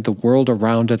 and the world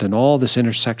around it, and all this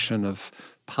intersection of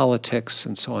politics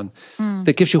and so on,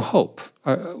 that gives you hope?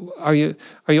 Are you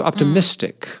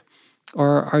optimistic,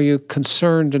 or are you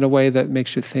concerned in a way that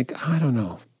makes you think, I don't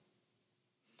know?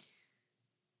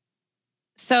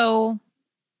 So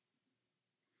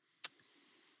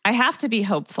I have to be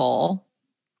hopeful,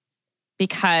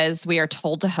 because we are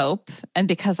told to hope, and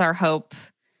because our hope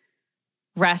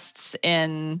rests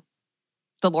in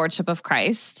the Lordship of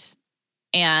Christ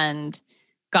and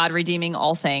God redeeming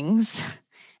all things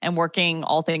and working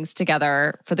all things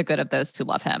together for the good of those who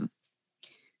love him.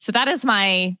 So that is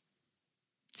my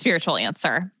spiritual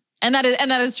answer. And that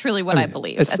is truly what I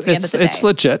believe at the end of the day. It's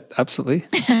legit, absolutely.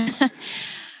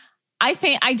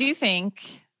 I do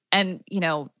think, and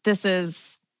this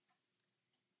is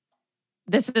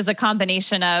a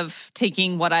combination of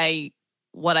taking what I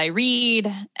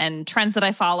read and trends that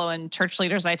I follow and church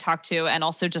leaders I talk to, and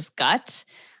also just gut.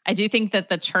 I do think that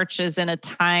the church is in a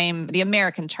time, the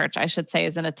American church, I should say,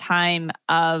 is in a time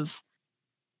of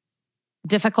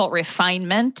difficult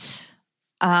refinement.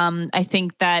 I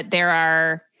think that there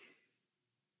are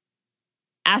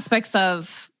aspects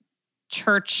of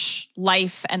church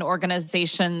life and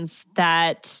organizations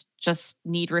that just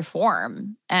need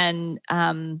reform, and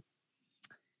a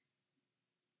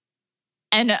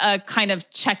kind of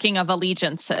checking of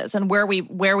allegiances and where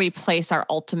we place our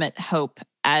ultimate hope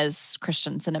as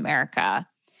Christians in America.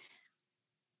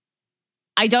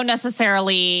 I don't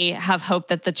necessarily have hope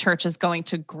that the church is going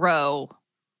to grow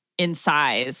in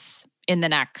size in the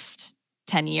next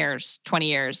 10 years, 20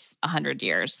 years, 100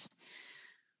 years.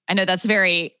 I know that's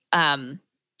very,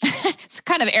 it's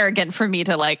kind of arrogant for me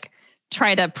to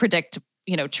try to predict,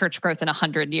 church growth in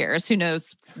 100 years. Who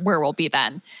knows where we'll be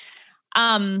then?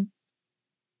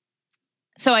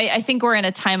 So I think we're in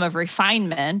a time of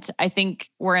refinement. I think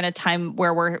we're in a time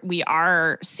where we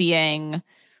are seeing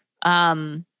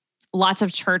lots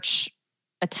of church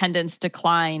attendance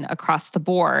decline across the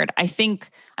board. I think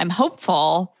I'm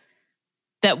hopeful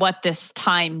that what this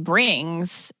time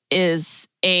brings is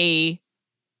a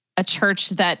church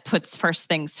that puts first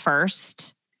things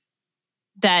first,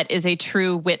 that is a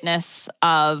true witness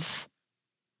of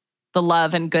the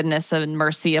love and goodness and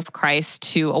mercy of Christ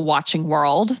to a watching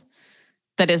world,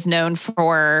 that is known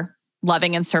for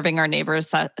loving and serving our neighbors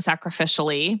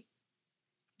sacrificially,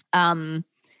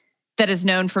 that is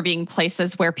known for being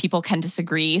places where people can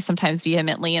disagree, sometimes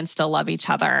vehemently, and still love each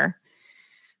other.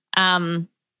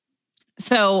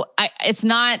 So it's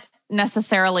not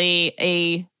necessarily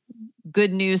a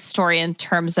good news story in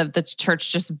terms of the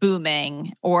church just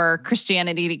booming or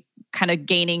Christianity kind of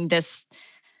gaining this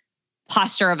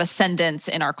posture of ascendance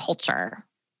in our culture.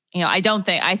 I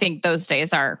think those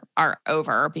days are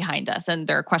over, behind us, and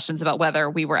there are questions about whether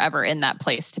we were ever in that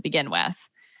place to begin with.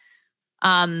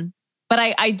 But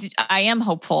I am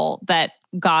hopeful that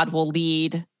God will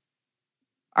lead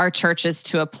our churches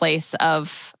to a place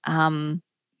of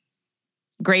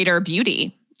greater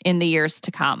beauty in the years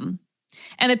to come.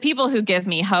 And the people who give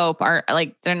me hope are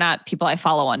they're not people I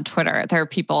follow on Twitter. They're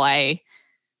people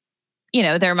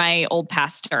they're my old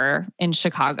pastor in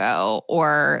Chicago,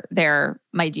 or they're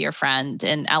my dear friend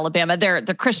in Alabama. They're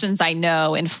the Christians I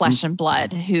know in flesh and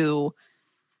blood who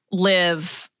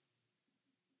live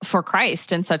for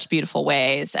Christ in such beautiful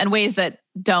ways, and ways that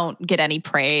don't get any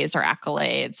praise or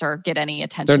accolades or get any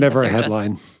attention. They're never a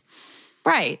headline.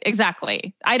 Right,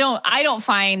 exactly. I don't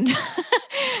find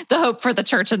the hope for the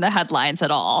church in the headlines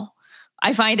at all.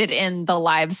 I find it in the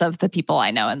lives of the people I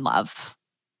know and love.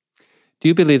 Do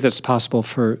you believe that it's possible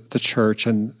for the church,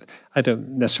 and I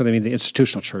don't necessarily mean the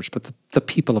institutional church, but the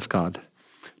people of God,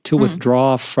 to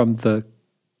withdraw from the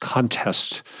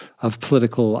contest of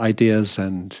political ideas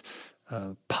and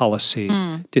policy?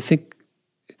 Do you think,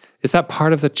 is that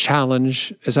part of the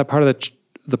challenge? Is that part of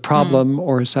the problem,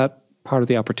 or is that part of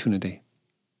the opportunity?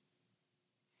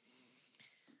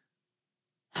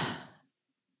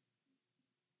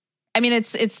 I mean,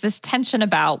 it's this tension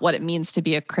about what it means to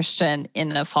be a Christian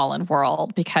in a fallen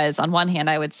world, because on one hand,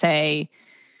 I would say,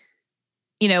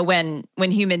 when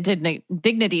human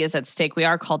dignity is at stake, we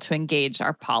are called to engage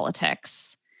our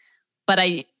politics. But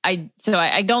I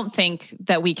don't think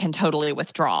that we can totally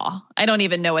withdraw. I don't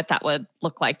even know what that would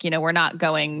look like. We're not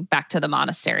going back to the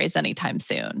monasteries anytime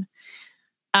soon.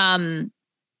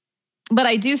 But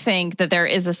I do think that there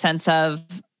is a sense of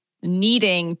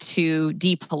needing to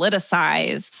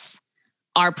depoliticize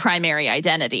our primary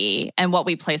identity and what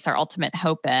we place our ultimate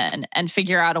hope in, and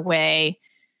figure out a way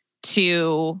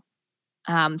to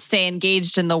stay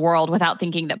engaged in the world without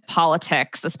thinking that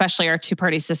politics, especially our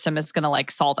two-party system, is going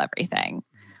to solve everything.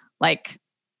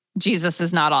 Jesus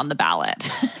is not on the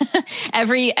ballot.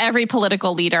 Every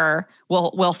political leader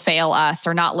will fail us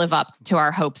or not live up to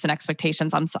our hopes and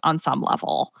expectations on some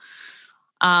level.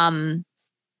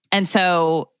 And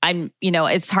so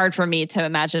it's hard for me to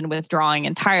imagine withdrawing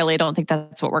entirely. I don't think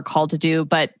that's what we're called to do,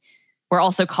 but we're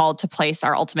also called to place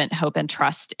our ultimate hope and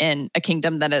trust in a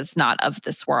kingdom that is not of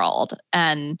this world.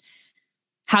 And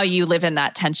how you live in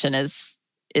that tension is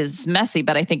messy,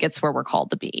 but I think it's where we're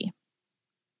called to be.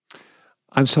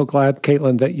 I'm so glad,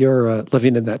 Caitlin, that you're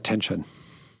living in that tension.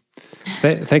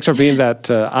 Thanks for being that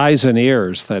eyes and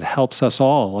ears that helps us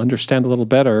all understand a little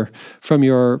better from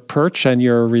your perch and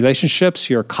your relationships,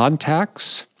 your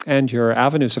contacts, and your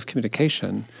avenues of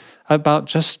communication about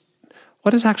just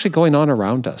what is actually going on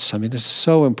around us. I mean, it's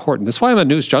so important. That's why I'm a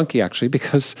news junkie, actually,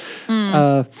 because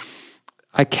I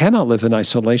cannot live in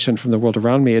isolation from the world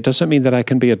around me. It doesn't mean that I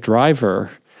can be a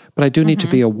driver, but I do need to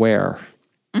be aware.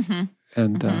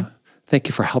 And thank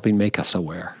you for helping make us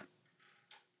aware.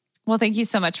 Well, thank you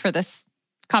so much for this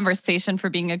conversation, for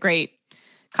being a great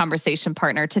conversation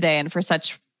partner today, and for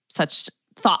such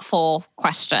thoughtful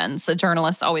questions. A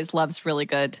journalist always loves really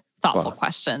good, thoughtful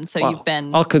questions. So you've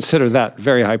been... I'll consider that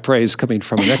very high praise coming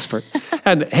from an expert.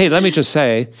 And hey, let me just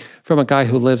say, from a guy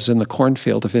who lives in the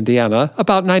cornfield of Indiana,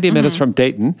 about 90 minutes from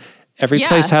Dayton, every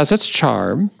place has its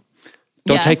charm.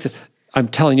 I'm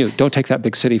telling you, don't take that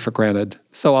big city for granted.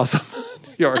 So awesome.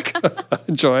 New York.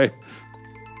 Enjoy.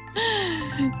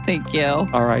 Thank you.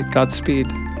 All right. Godspeed.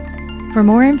 For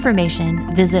more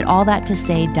information, visit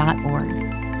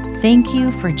allthattosay.org. Thank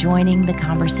you for joining the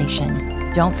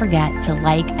conversation. Don't forget to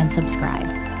like and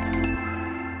subscribe.